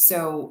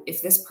 So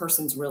if this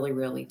person's really,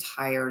 really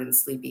tired and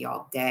sleepy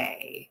all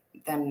day,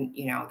 then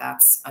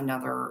that's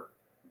another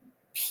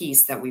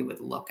piece that we would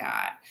look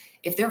at.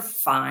 If they're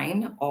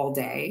fine all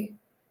day,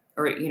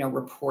 or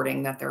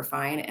reporting that they're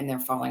fine and they're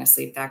falling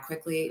asleep that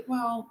quickly,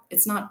 well,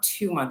 it's not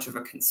too much of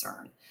a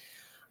concern.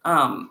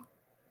 Um,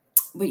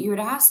 but you had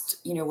asked,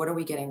 what are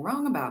we getting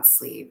wrong about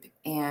sleep?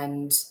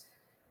 And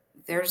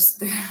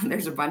there's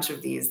there's a bunch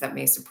of these that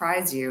may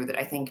surprise you that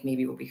I think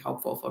maybe will be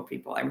helpful for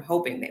people. I'm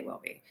hoping they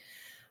will be.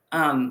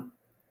 Um,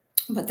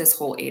 but this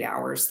whole 8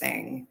 hours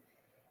thing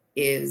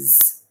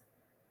is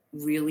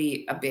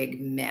really a big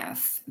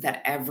myth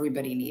that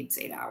everybody needs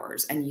 8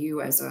 hours. And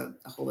you, as a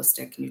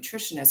holistic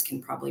nutritionist,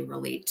 can probably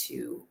relate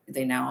to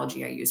the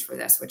analogy I use for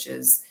this, which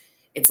is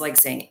it's like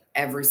saying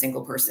every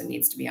single person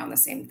needs to be on the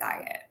same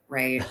diet,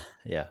 right?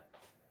 Yeah.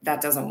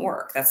 That doesn't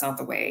work. That's not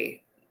the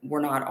way.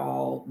 We're not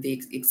all the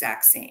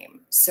exact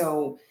same.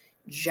 So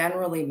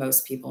Generally,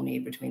 most people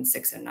need between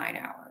 6 and 9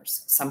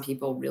 hours. Some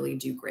people really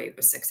do great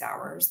with 6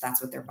 hours.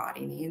 That's what their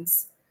body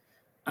needs.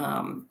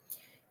 Um,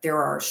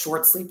 there are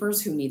short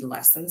sleepers who need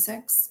less than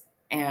six.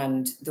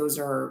 And those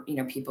are,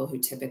 people who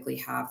typically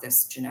have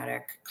this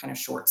genetic kind of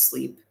short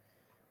sleep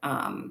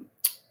um,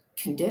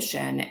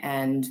 condition.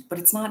 But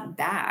it's not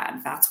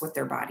bad. That's what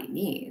their body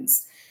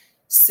needs.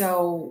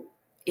 So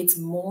it's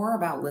more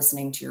about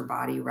listening to your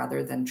body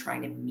rather than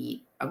trying to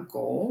meet a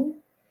goal.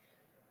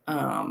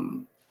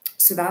 Um,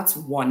 so that's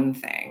one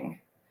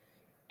thing.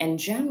 And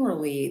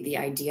generally, the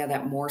idea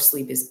that more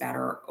sleep is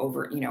better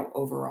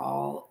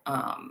overall,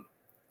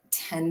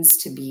 tends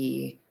to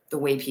be the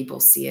way people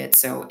see it.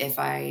 So if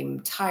I'm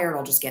tired,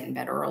 I'll just get in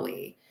bed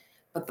early.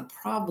 But the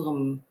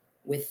problem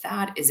with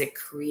that is it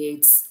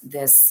creates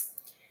this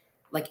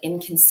like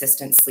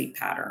inconsistent sleep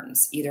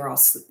patterns. Either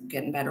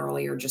get in bed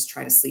early or just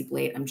try to sleep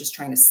late. I'm just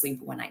trying to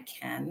sleep when I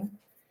can.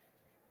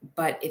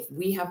 But if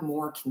we have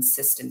more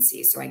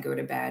consistency, so I go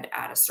to bed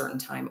at a certain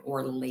time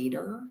or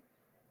later,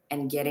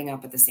 and getting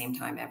up at the same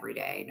time every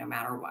day, no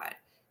matter what,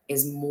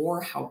 is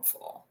more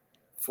helpful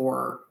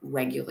for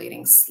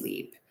regulating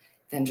sleep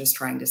than just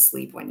trying to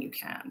sleep when you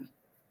can.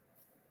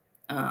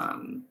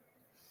 Um,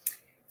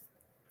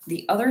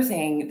 the other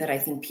thing that I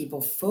think people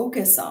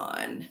focus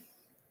on,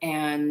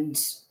 and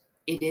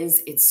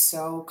it's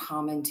so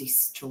common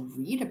to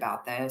read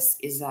about this,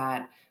 is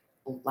that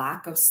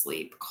lack of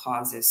sleep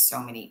causes so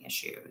many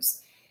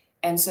issues.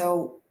 And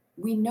so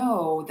we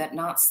know that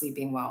not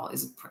sleeping well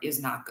is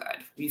not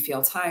good. We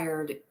feel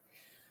tired,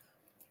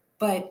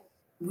 but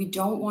we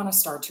don't want to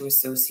start to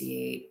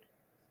associate,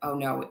 oh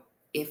no,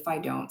 if I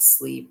don't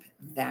sleep,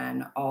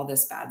 then all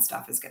this bad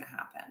stuff is going to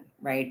happen,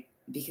 right?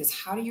 Because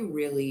how do you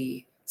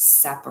really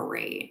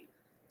separate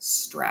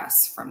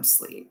stress from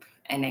sleep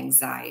and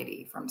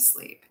anxiety from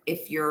sleep?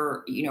 If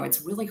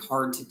it's really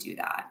hard to do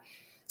that.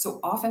 So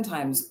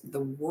oftentimes the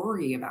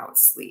worry about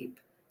sleep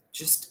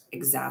just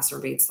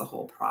exacerbates the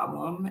whole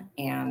problem.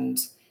 And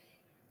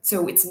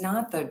so it's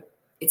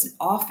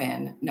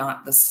often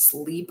not the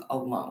sleep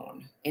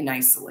alone in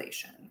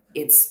isolation.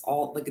 It's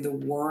all like the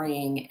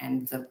worrying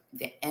and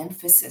the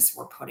emphasis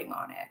we're putting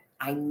on it.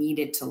 I need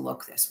it to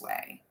look this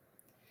way.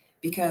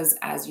 Because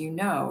as you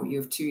know, you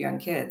have two young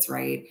kids,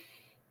 right?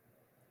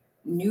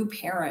 New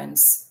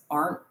parents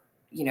aren't,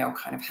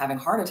 kind of having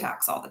heart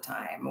attacks all the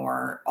time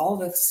or all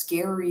the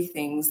scary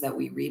things that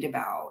we read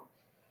about.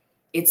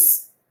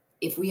 It's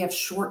if we have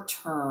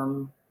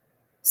short-term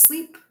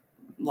sleep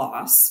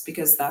loss,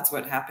 because that's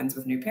what happens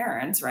with new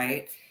parents,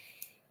 right?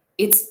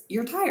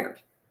 You're tired.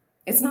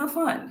 It's not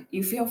fun.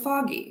 You feel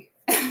foggy,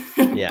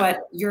 Yeah.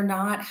 but you're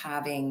not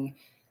having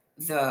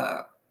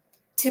the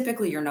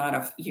typically you're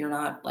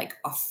not like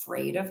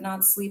afraid of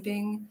not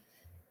sleeping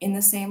in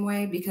the same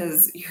way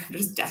because you're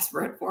just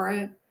desperate for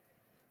it.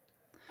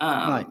 No,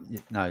 Um,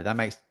 no, that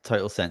makes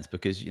total sense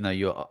because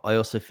I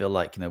also feel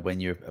like when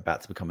you're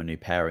about to become a new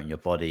parent, your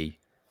body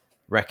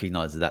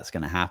recognizes that's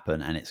going to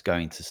happen and it's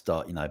going to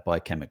start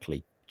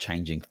biochemically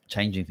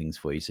changing things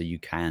for you so you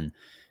can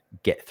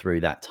get through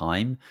that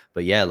time.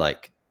 But yeah,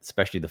 like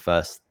especially the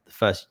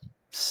first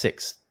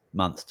 6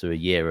 months to a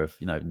year of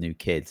new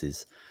kids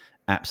is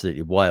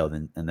absolutely wild.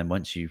 And then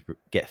once you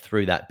get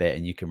through that bit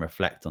and you can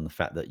reflect on the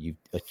fact that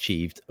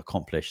you've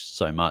accomplished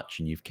so much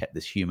and you've kept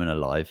this human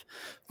alive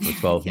for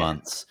 12 yeah,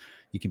 months,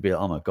 you can be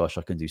like, oh my gosh,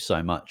 I can do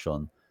so much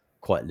on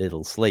quite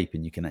little sleep.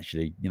 And you can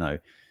actually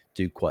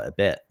do quite a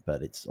bit.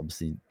 But it's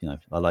obviously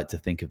I like to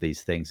think of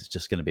these things, it's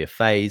just going to be a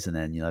phase, and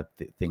then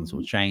things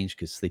will mhm, change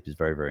because sleep is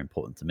very, very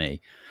important to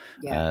me.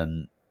 yeah,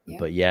 um yeah.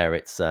 but yeah,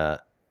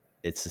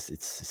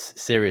 it's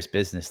serious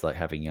business, like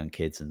having young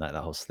kids and like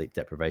that whole sleep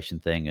deprivation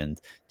thing. And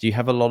do you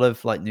have a lot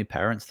of like new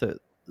parents that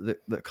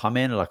come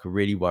in and like are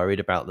really worried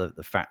about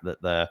the fact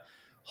that their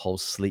whole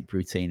sleep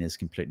routine is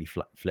completely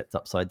flipped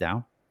upside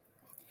down?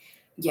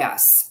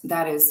 Yes,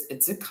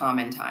 it's a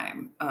common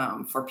time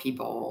for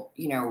people,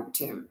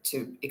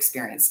 to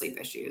experience sleep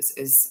issues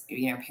is,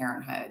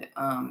 parenthood.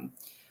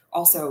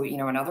 Also,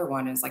 another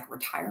one is like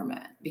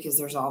retirement because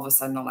there's all of a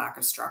sudden a lack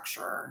of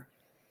structure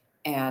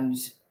and,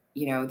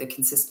 the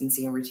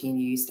consistency and routine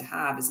you used to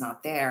have is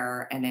not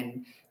there. And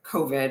then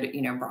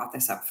COVID, brought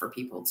this up for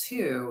people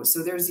too.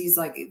 So there's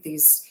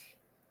these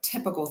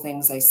typical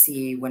things I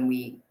see when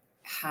we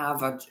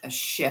have a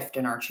shift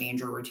in our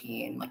change or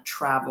routine, like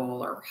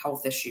travel or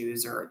health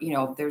issues, or,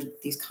 there's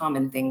these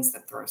common things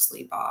that throw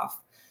sleep off.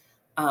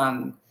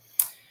 Um,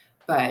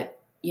 but,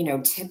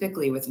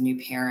 typically with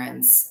new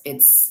parents,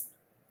 it's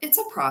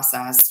a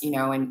process,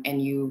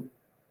 and you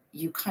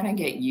kind of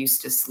get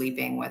used to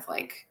sleeping with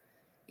like,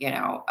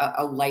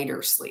 a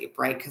lighter sleep,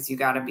 right? Because you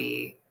got to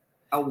be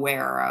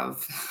aware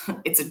of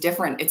it's a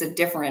different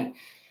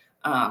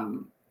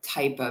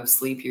type of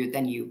sleep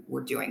than you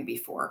were doing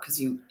before. Because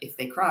if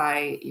they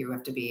cry, you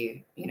have to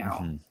be,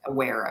 Hmm.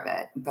 aware of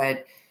it.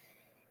 But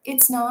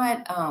it's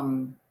not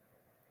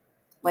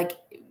like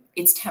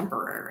it's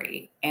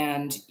temporary,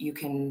 and you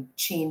can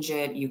change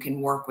it. You can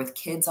work with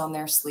kids on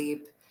their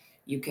sleep.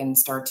 You can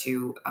start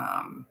to,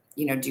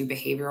 do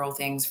behavioral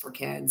things for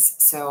kids.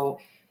 So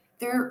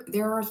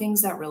There are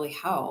things that really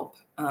help,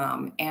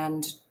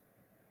 and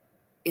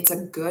it's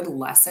a good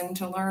lesson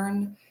to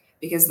learn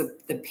because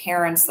the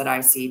parents that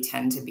I see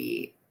tend to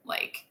be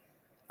like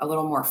a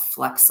little more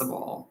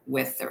flexible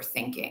with their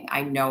thinking.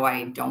 I know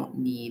I don't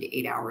need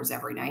 8 hours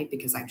every night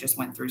because I just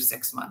went through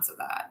 6 months of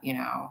that, you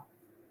know?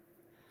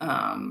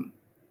 Um,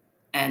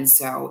 and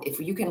so if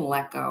you can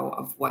let go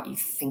of what you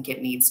think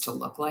it needs to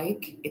look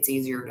like, it's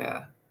easier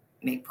to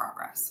make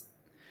progress.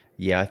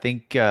 Yeah, I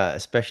think,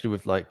 especially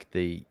with like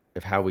the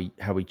of how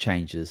we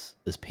change as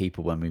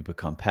people when we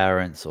become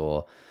parents,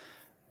 or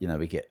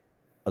we get,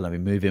 I don't know,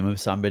 we move in with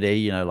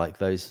somebody, like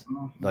those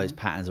Mhm.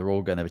 patterns are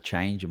all going to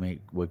change, and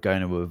we're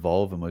going to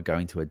evolve, and we're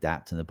going to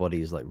adapt, and the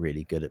body is like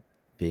really good at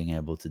being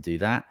able to do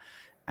that.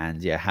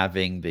 And yeah,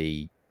 having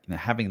the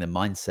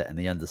mindset and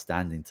the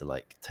understanding to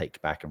like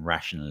take back and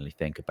rationally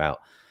think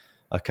about,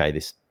 okay,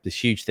 this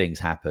huge thing's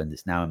happened.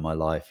 It's now in my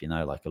life.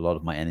 Like a lot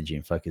of my energy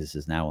and focus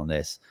is now on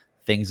this.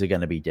 Things are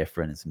going to be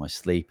different. It's my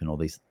sleep and all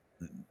these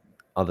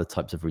other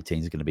types of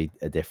routines are going to be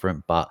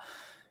different, but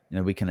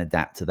we can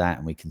adapt to that,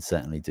 and we can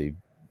certainly do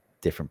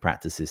different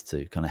practices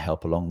to kind of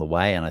help along the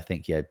way. And I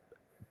think, yeah,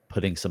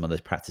 putting some of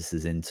those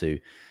practices into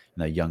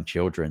young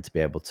children to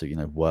be able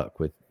to work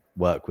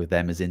with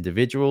them as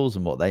individuals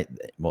and what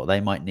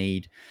they might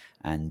need,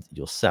 and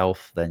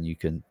yourself, then you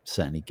can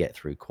certainly get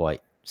through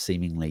quite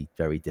seemingly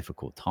very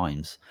difficult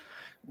times.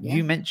 Yeah.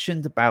 You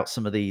mentioned about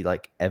some of the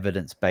like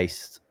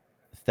evidence-based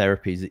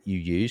therapies that you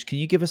use. Can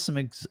you give us some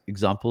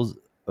examples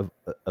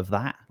of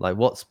that? Like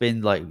what's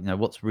been like,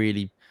 what's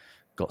really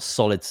got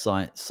solid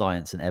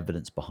science and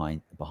evidence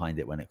behind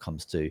it when it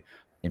comes to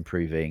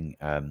improving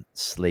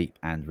sleep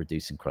and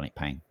reducing chronic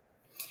pain?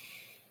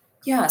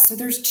 Yeah, so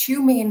there's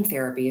two main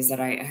therapies that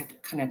I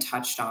had kind of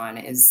touched on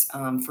is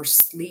for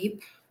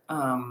sleep.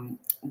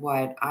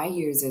 What I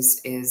use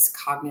is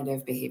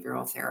cognitive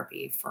behavioral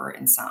therapy for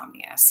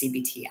insomnia,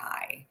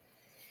 CBTI,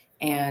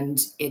 and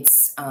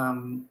it's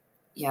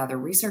yeah, the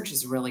research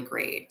is really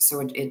great.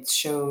 So it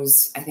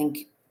shows, I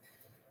think,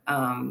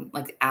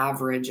 like the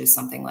average is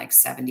something like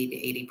 70 to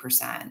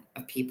 80%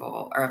 of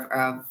people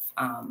or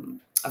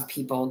of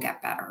people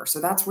get better. So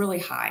that's really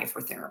high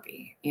for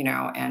therapy, you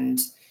know, and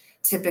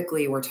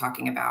typically we're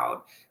talking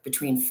about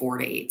between 4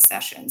 to 8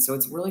 sessions. So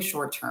it's really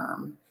short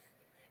term.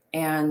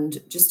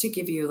 And just to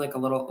give you like a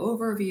little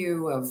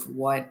overview of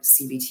what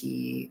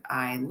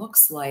CBTI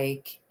looks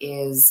like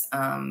is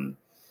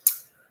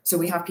so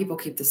we have people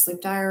keep the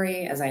sleep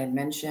diary, as I had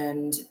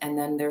mentioned, and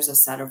then there's a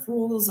set of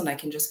rules, and I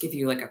can just give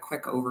you like a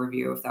quick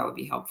overview if that would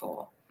be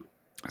helpful.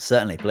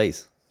 Certainly,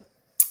 please.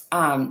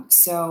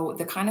 So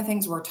the kind of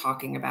things we're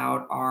talking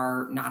about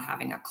are not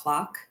having a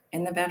clock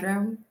in the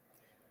bedroom.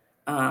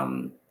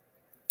 Um,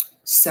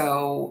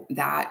 so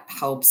that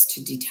helps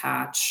to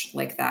detach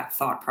like that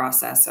thought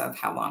process of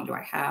how long do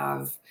I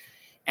have?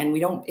 And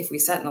we don't, if we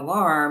set an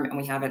alarm and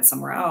we have it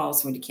somewhere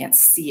else and we can't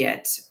see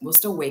it, we'll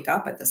still wake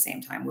up at the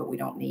same time, but we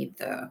don't need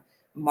the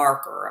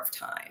marker of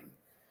time.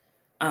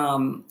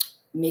 Um,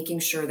 Making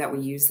sure that we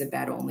use the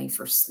bed only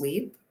for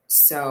sleep.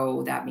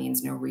 So that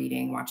means no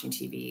reading, watching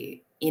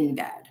TV in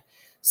bed.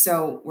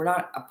 So we're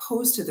not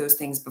opposed to those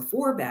things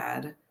before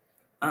bed,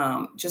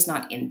 just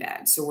not in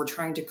bed. So we're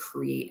trying to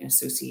create an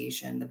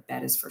association. The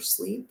bed is for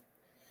sleep.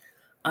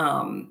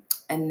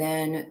 And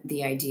then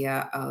the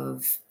idea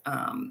of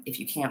if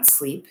you can't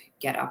sleep,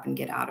 get up and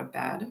get out of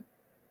bed.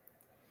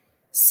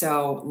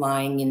 So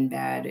lying in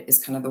bed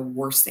is kind of the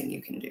worst thing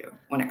you can do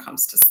when it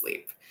comes to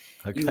sleep.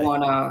 You Okay.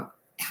 want to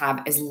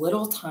have as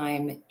little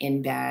time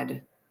in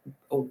bed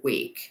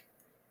awake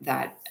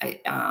that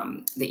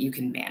you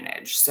can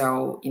manage.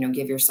 So, you know,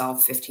 give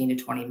yourself 15 to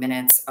 20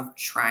 minutes of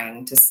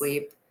trying to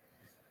sleep.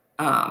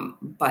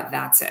 But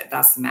that's it.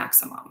 That's the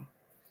maximum.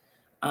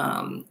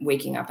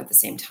 Waking up at the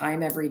same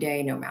time every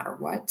day, no matter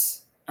what,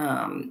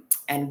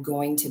 and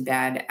going to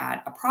bed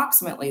at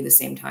approximately the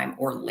same time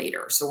or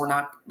later. So we're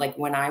not like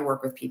when I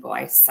work with people,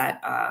 I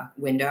set a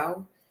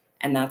window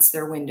and that's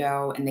their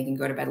window, and they can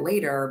go to bed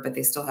later, but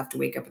they still have to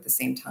wake up at the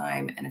same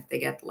time. And if they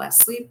get less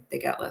sleep, they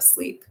get less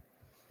sleep.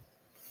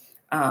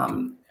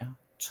 Um, Yeah.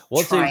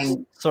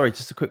 Trying, Sorry,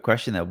 just a quick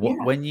question there. What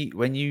yeah.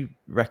 when you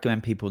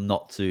recommend people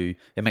not to,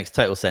 it makes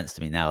total sense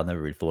to me now. I've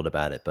never really thought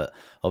about it, but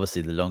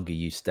obviously the longer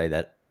you stay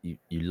that you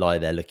lie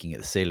there looking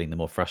at the ceiling, the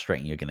more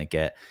frustrating you're going to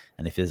get.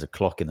 And if there's a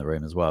clock in the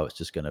room as well, it's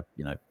just going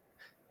to,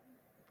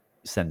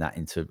 send that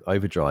into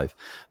overdrive.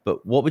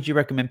 But what would you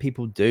recommend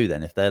people do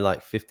then if they're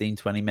like 15,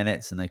 20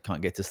 minutes and they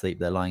can't get to sleep,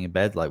 they're lying in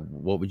bed? Like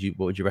what would you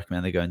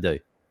recommend they go and do?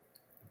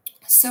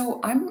 So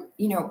I'm,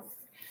 you know,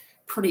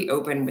 pretty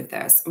open with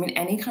this. I mean,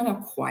 any kind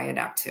of quiet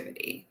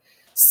activity.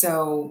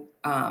 So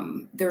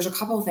there's a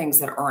couple of things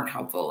that aren't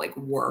helpful, like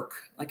work.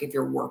 Like if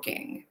you're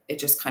working, it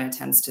just kind of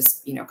tends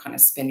to, you know, kind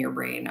of spin your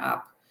brain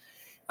up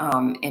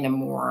in a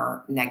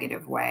more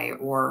negative way.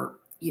 Or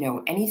you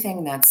know,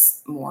 anything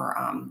that's more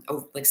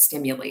like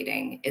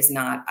stimulating is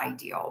not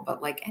ideal.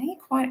 But like any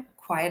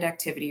quiet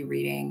activity,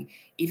 reading,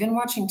 even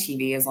watching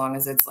TV, as long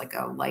as it's like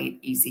a light,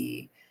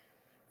 easy,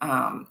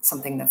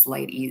 something that's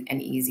light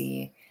and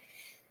easy.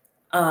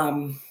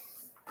 Um,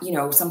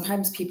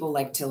 sometimes people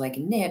like to like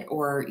knit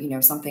or,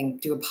 something,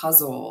 do a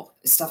puzzle,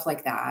 stuff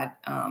like that.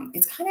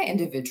 It's kind of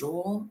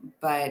individual,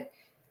 but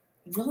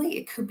really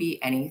it could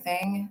be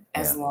anything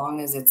as Yeah. long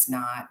as it's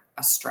not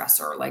a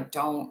stressor. Like,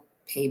 don't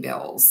pay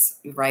bills,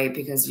 right?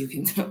 Because you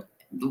can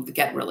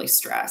get really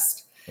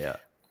stressed. Yeah.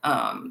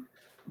 Um,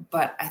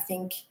 but I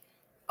think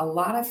a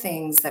lot of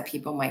things that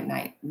people might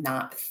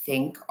not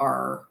think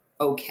are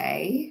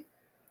okay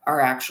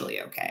are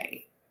actually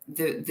okay.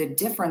 The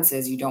difference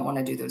is you don't want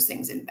to do those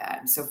things in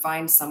bed. So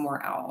find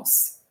somewhere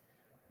else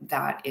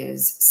that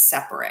is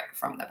separate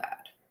from the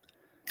bed,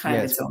 kind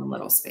Yeah. of its own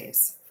little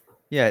space.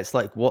 Yeah, it's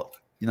like what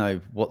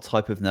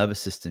type of nervous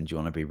system do you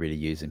want to be really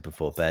using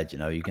before bed?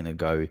 You're gonna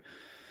go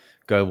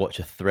watch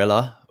a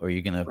thriller, or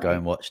you're gonna go Right.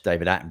 and watch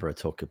David Attenborough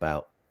talk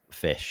about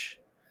fish.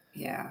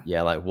 Yeah.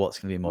 Yeah, like what's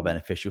gonna be more Mm.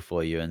 beneficial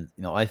for you? And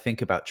I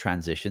think about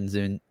transitions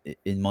in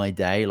my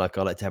day. Like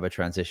I like to have a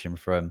transition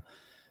from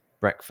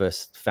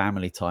breakfast,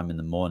 family time in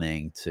the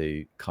morning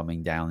to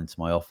coming down into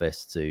my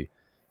office to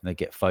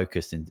get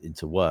focused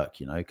into work,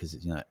 because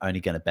it's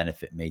only going to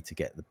benefit me to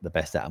get the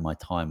best out of my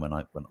time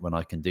when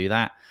I can do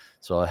that.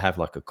 So I have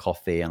like a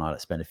coffee and I like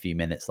spend a few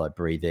minutes like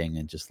breathing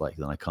and just like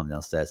then I come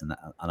downstairs and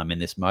I'm in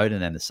this mode. And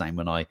then the same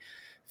when I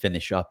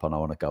finish up and I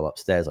want to go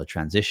upstairs, I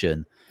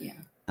transition. Yeah.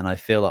 And I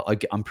feel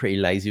like I'm pretty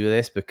lazy with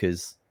this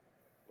because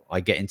when I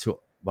get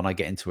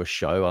into a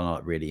show, I'm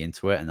not really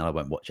into it, and then I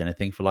won't watch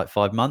anything for like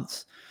 5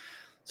 months.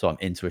 So I'm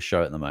into a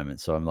show at the moment.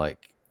 So I'm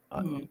like,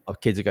 Mm. our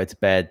kids will go to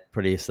bed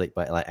pretty asleep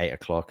by like 8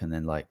 o'clock, and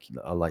then like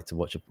I like to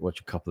watch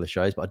a couple of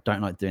shows, but I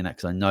don't like doing that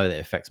because I know that it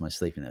affects my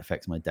sleep and it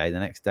affects my day the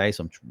next day.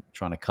 So I'm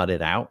trying to cut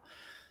it out.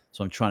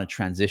 So I'm trying to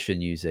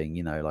transition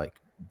using like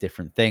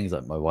different things.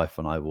 Like my wife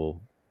and I will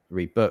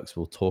read books,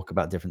 we'll talk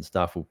about different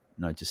stuff. We'll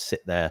just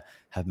sit there,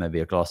 have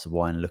maybe a glass of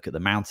wine, and look at the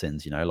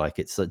mountains. Like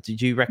it's.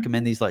 Did you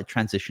recommend these like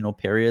transitional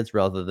periods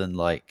rather than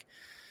like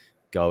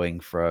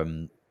going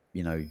from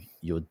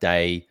your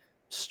day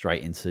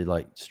straight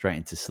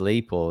into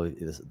sleep, or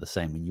is it the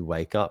same when you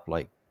wake up,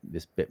 like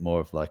this bit more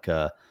of like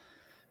a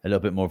little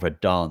bit more of a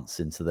dance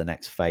into the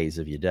next phase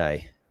of your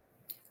day?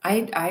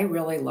 I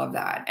really love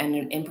that. And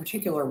in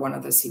particular, one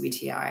of the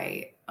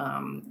CBTI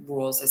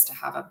rules is to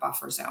have a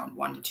buffer zone,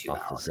 1 to 2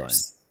 Buffer zone. hours.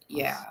 Nice.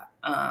 Yeah.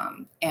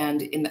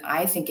 And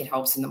I think it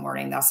helps in the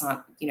morning. That's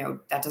not,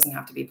 that doesn't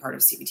have to be part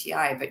of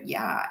CBTI, but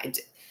yeah,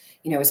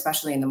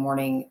 especially in the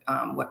morning,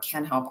 what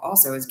can help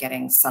also is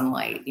getting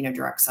sunlight,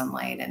 direct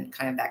sunlight, and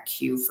kind of that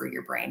cue for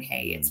your brain.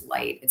 Hey, Mm. it's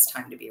light. It's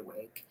time to be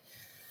awake.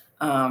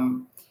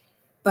 Um,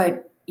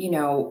 but,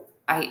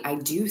 I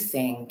do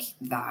think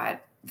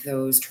that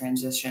those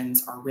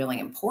transitions are really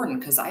important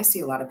because I see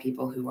a lot of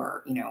people who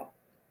are,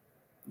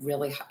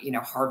 really,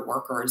 hard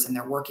workers, and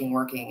they're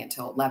working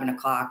until 11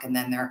 o'clock. And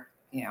then they're,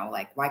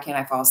 like, why can't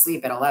I fall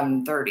asleep at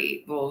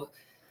 11:30? Well,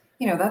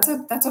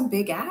 that's a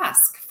big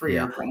ask for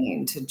your Yeah.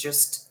 brain to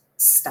just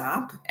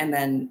stop and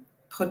then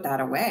put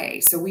that away.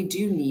 So we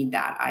do need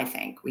that. I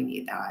think we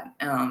need that.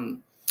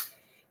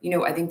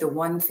 I think the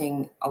one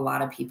thing a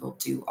lot of people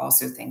do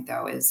also think,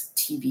 though, is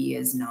TV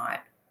is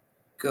not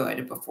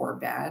good before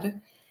bed.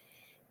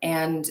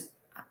 And,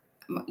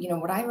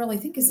 what I really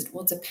think is,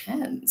 well, it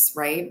depends,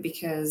 right?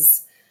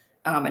 Because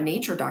a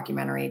nature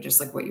documentary, just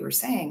like what you were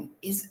saying,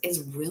 is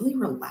really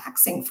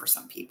relaxing for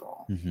some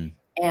people. Hmm.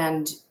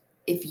 And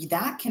if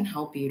that can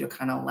help you to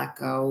kind of let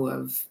go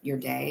of your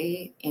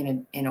day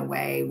in a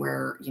way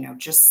where,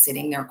 just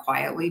sitting there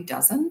quietly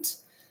doesn't,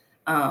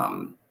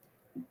 um,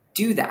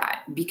 do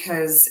that.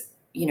 Because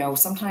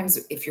sometimes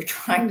if you're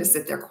trying to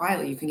sit there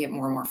quietly, you can get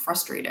more and more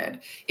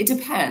frustrated. It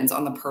depends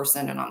on the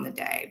person and on the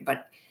day,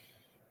 but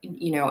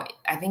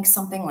I think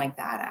something like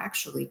that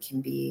actually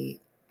can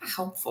be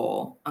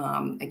helpful.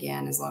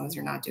 Again, as long as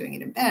you're not doing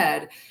it in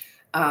bed,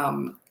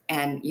 and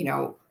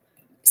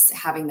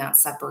having that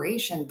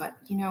separation. But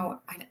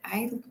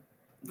I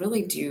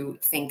really do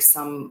think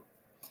some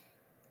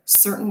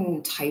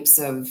certain types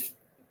of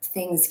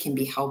things can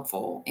be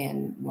helpful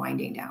in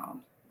winding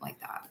down like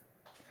that.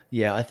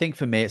 Yeah, I think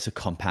for me it's a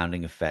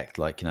compounding effect.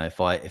 Like,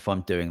 if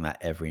I'm doing that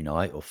every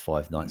night or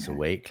 5 nights a Yeah.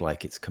 week,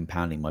 like it's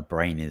compounding. My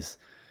brain is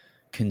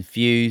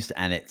confused,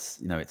 and it's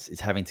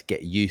having to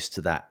get used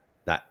to that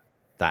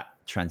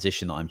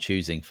transition that I'm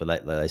choosing for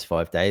like those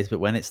 5 days. But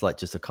when it's like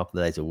just a couple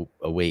of days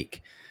a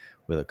week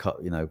with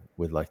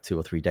with like 2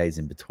 or 3 days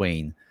in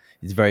between,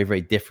 it's very,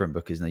 very different.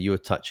 Because you were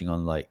touching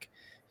on, like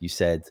you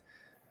said,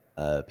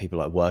 people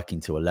like working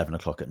till 11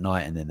 o'clock at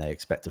night and then they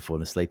expect to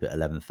fall asleep at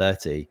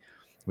 11:30.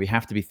 We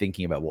have to be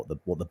thinking about what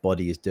the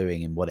body is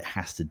doing and what it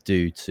has to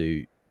do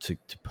to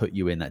put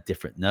you in that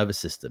different nervous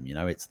system.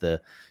 It's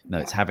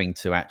Yeah. having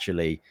to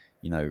actually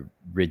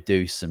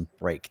reduce and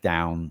break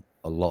down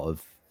a lot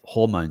of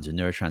hormones and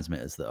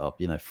neurotransmitters that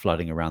are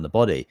flooding around the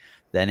body.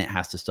 Then it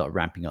has to start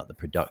ramping up the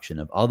production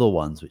of other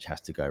ones which has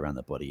to go around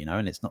the body.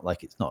 And it's not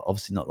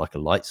obviously not like a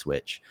light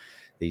switch.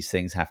 These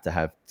things have to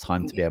have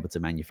time to be Yeah. able to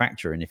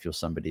manufacture. And if you're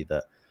somebody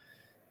that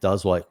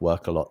does like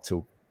work a lot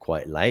till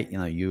quite late,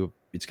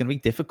 it's going to be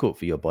difficult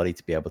for your body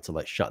to be able to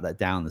like shut that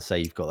down. To say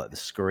you've got like the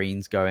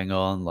screens going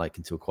on like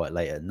until quite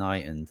late at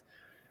night, and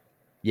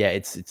Yeah,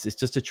 it's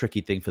just a tricky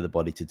thing for the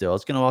body to do. I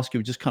was going to ask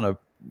you, just kind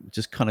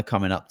of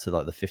coming up to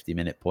like the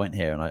 50-minute point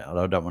here, and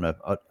I don't want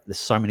to. There's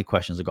so many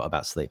questions I've got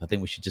about sleep. I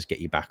think we should just get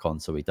you back on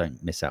so we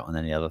don't miss out on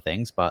any other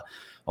things. But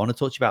I want to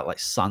talk to you about like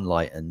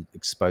sunlight and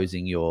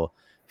exposing your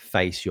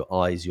face, your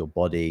eyes, your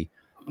body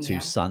to Yeah.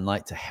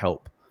 sunlight to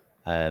help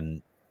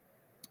um,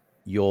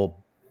 your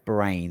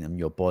brain and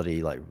your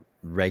body like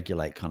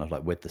regulate kind of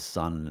like with the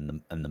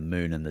sun and the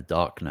moon and the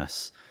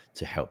darkness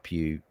to help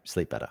you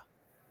sleep better.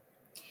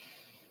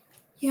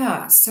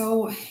 Yeah.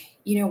 So,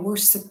 we're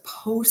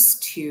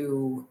supposed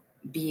to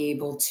be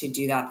able to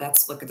do that.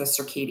 That's look at the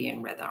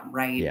circadian rhythm,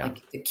 right? Yeah.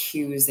 Like the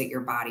cues that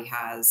your body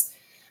has,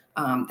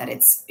 that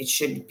it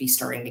should be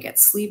starting to get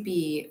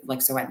sleepy.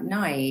 Like so at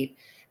night,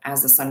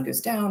 as the sun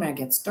goes down and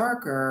it gets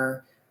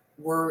darker,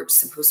 we're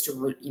supposed to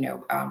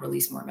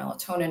release more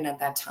melatonin at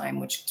that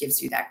time, which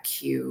gives you that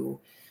cue.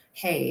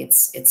 Hey,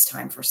 it's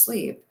time for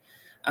sleep.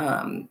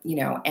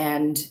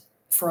 And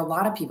for a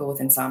lot of people with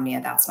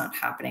insomnia, that's not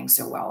happening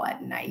so well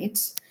at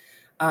night.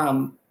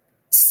 Um,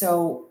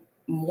 so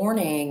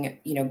morning,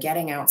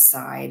 getting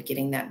outside,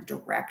 getting that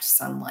direct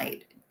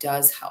sunlight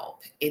does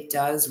help. It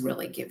does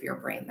really give your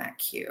brain that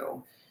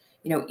cue.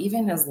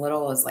 Even as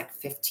little as like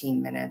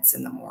 15 minutes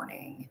in the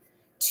morning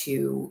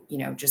to,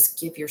 just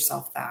give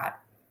yourself that,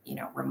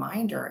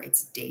 reminder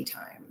it's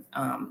daytime.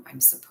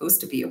 I'm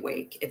supposed to be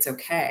awake. It's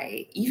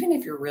okay. Even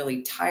if you're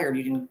really tired,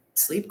 you didn't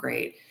sleep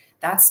great,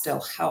 that still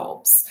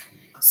helps.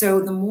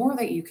 So the more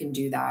that you can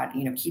do that,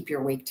 keep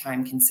your wake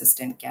time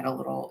consistent, get a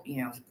little,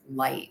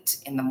 light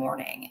in the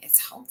morning,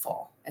 it's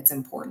helpful. It's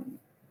important.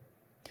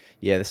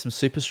 Yeah, there's some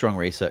super strong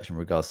research in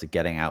regards to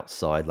getting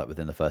outside, like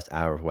within the first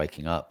hour of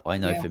waking up. I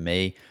know Yeah. for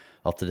me,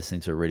 after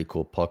listening to a really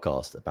cool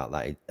podcast about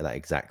that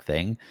exact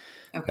thing,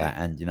 Okay.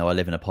 and I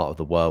live in a part of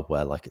the world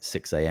where like at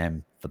 6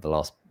 a.m. for the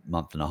last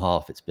month and a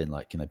half, it's been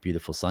like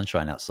beautiful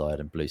sunshine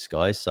outside and blue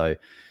skies. So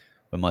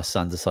when my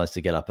son decides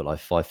to get up at like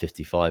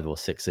 5:55 or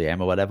 6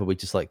 a.m. or whatever, we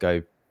just like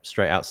go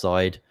straight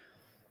outside,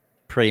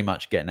 pretty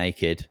much get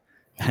naked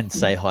and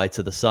say hi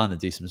to the sun and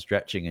do some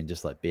stretching and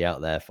just like be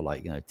out there for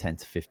like 10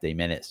 to 15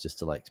 minutes just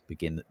to like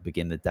begin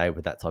the day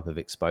with that type of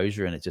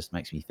exposure. And it just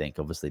makes me think,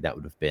 obviously that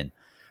would have been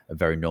a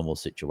very normal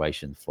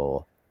situation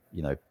for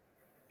you know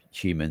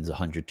humans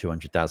 100,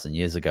 200,000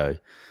 years ago.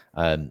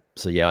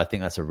 So yeah, I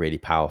think that's a really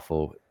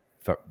powerful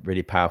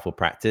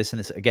practice. And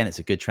it's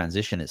a good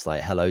transition. It's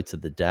like hello to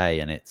the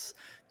day, and it's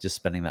just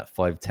spending that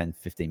 5, 10,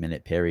 15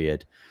 minute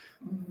period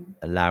Mhm.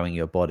 allowing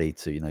your body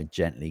to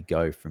gently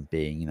go from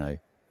being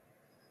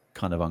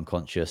kind of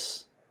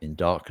unconscious in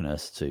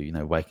darkness to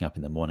waking up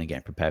in the morning,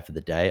 getting prepared for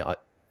the day.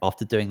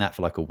 After doing that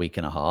for like a week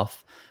and a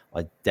half,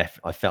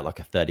 I felt like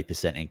a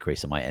 30%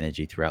 increase in my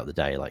energy throughout the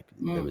day. Like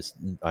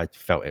Mm, I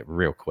felt it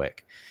real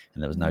quick,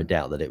 and there was no mhm.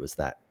 doubt that it was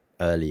that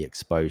early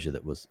exposure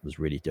that was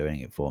really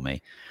doing it for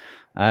me.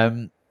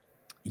 um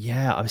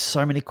yeah, I have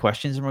so many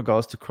questions in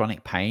regards to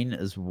chronic pain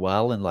as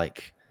well, and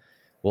like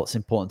what's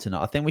important to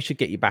know. I think we should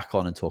get you back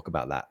on and talk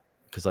about that,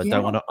 because I don't Yeah.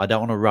 want to. I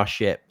don't want to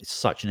rush it. It's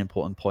such an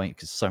important point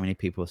because so many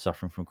people are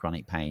suffering from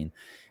chronic pain,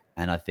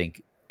 and I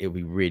think it would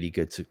be really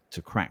good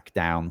to crack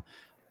down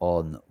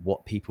on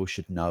what people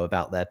should know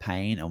about their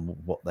pain and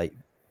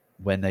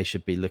when they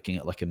should be looking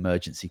at like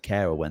emergency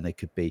care, or when they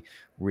could be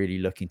really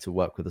looking to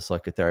work with a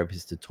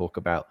psychotherapist to talk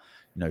about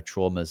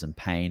traumas and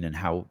pain and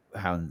how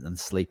and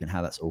sleep and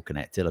how that's all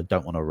connected. I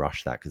don't want to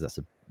rush that because that's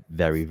a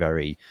very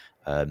very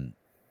um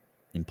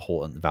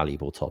important,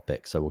 valuable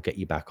topic. So we'll get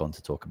you back on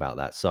to talk about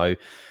that. So,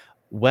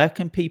 where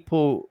can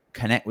people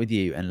connect with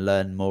you and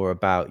learn more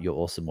about your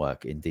awesome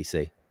work in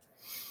DC?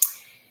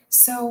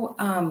 So,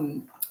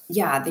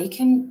 yeah, they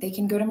can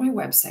go to my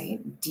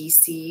website,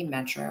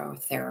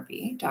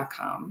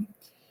 dcmetrotherapy.com.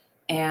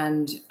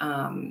 And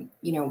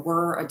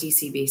we're a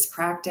DC based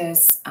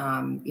practice,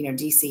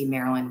 DC,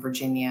 Maryland,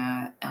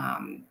 Virginia.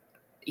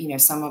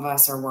 Some of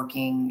us are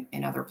working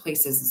in other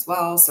places as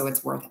well, so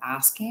it's worth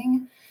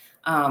asking.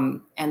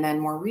 And then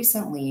more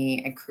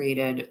recently, I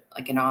created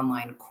like an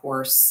online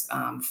course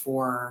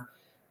for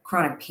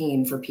chronic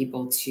pain for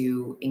people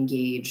to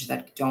engage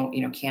that don't,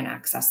 can't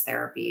access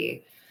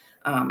therapy.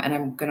 And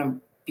I'm going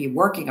to be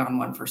working on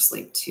one for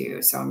sleep too.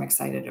 So I'm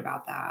excited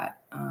about that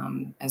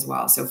as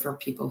well. So for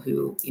people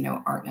who,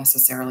 aren't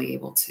necessarily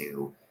able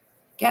to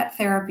get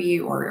therapy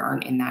or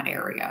aren't in that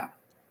area.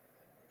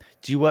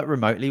 Do you work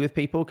remotely with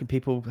people? Can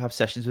people have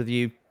sessions with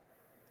you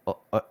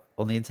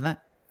on the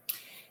internet?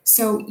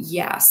 So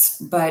yes,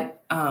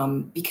 but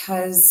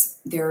because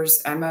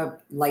I'm a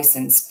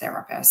licensed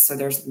therapist, so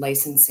there's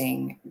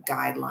licensing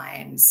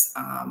guidelines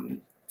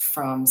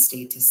from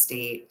state to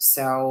state.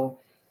 So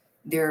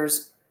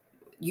there's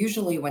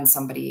usually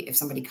if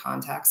somebody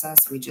contacts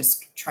us, we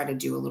just try to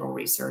do a little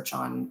research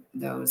on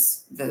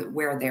the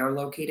where they're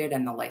located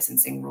and the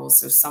licensing rules.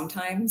 So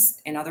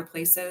sometimes in other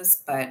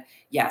places, but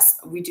yes,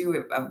 we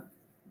do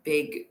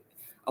big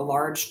a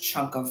large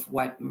chunk of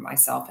what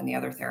myself and the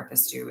other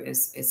therapists do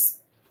is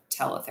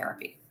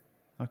teletherapy.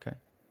 Okay,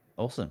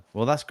 awesome.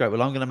 Well, that's great.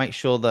 Well, I'm going to make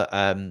sure that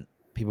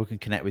people can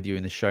connect with you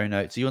in the show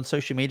notes. Are you on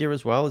social media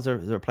as well? Is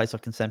there a place I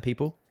can send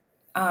people?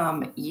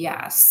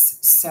 Yes.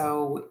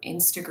 So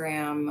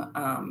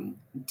Instagram,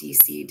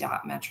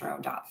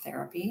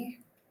 dc.metro.therapy,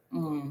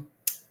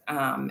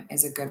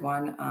 is a good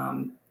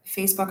one.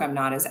 Facebook, I'm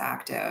not as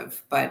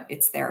active, but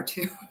it's there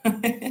too.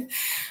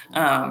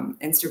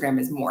 Instagram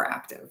is more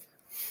active.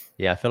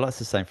 Yeah, I feel like it's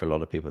the same for a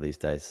lot of people these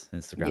days.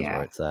 Instagram's where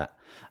Yeah. it's at.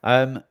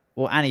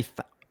 Well, Annie,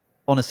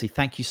 honestly,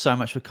 thank you so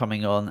much for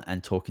coming on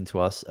and talking to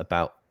us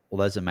about all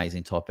those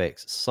amazing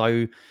topics.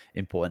 So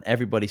important.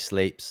 Everybody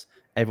sleeps.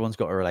 Everyone's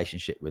got a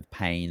relationship with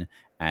pain,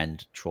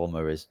 and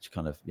trauma is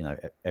kind of,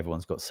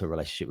 everyone's got a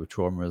relationship with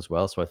trauma as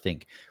well. So I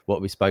think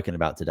what we've spoken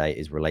about today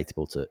is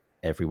relatable to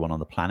everyone on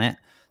the planet.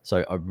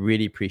 So I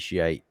really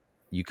appreciate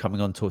you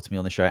coming on, talk to me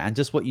on the show, and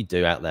just what you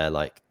do out there.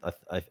 Like,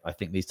 I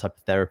think these type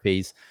of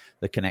therapies,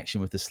 the connection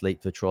with the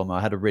sleep, the trauma.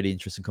 I had a really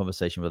interesting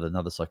conversation with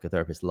another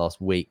psychotherapist last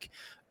week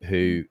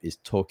who is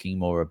talking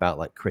more about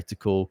like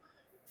critical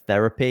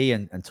therapy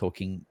and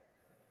talking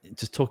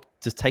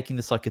just taking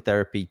the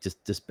psychotherapy,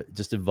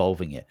 just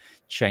evolving it,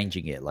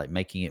 changing it, like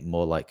making it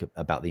more like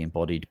about the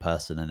embodied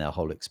person and their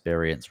whole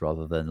experience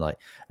rather than like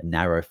a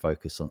narrow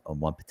focus on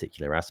one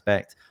particular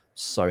aspect.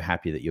 So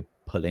happy that you're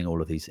pulling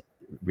all of these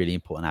really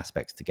important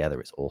aspects together.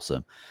 It's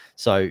awesome.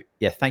 So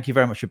yeah, thank you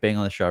very much for being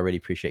on the show. I really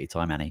appreciate your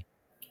time, Annie.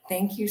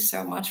 Thank you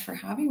so much for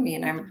having me,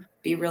 and I'm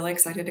be really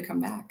excited to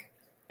come back.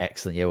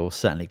 Excellent. Yeah, we'll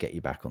certainly get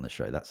you back on the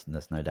show.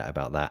 There's no doubt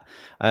about that.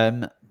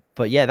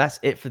 But yeah, that's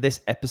it for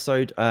this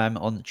episode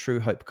on True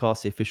Hope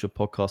Cast, the official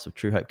podcast of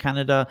True Hope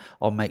Canada.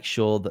 I'll make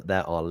sure that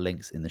there are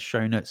links in the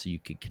show notes so you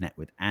can connect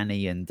with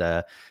Annie and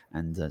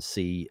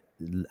see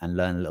and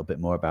learn a little bit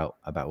more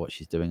about what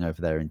she's doing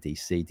over there in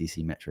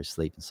DC Metro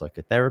Sleep and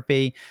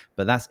Psychotherapy.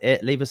 But that's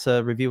it. Leave us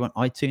a review on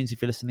iTunes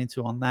if you're listening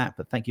to on that.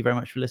 But thank you very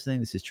much for listening.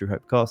 This is True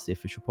Hope Cast, the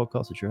official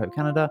podcast of True Hope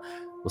Canada.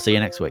 We'll see you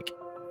next week.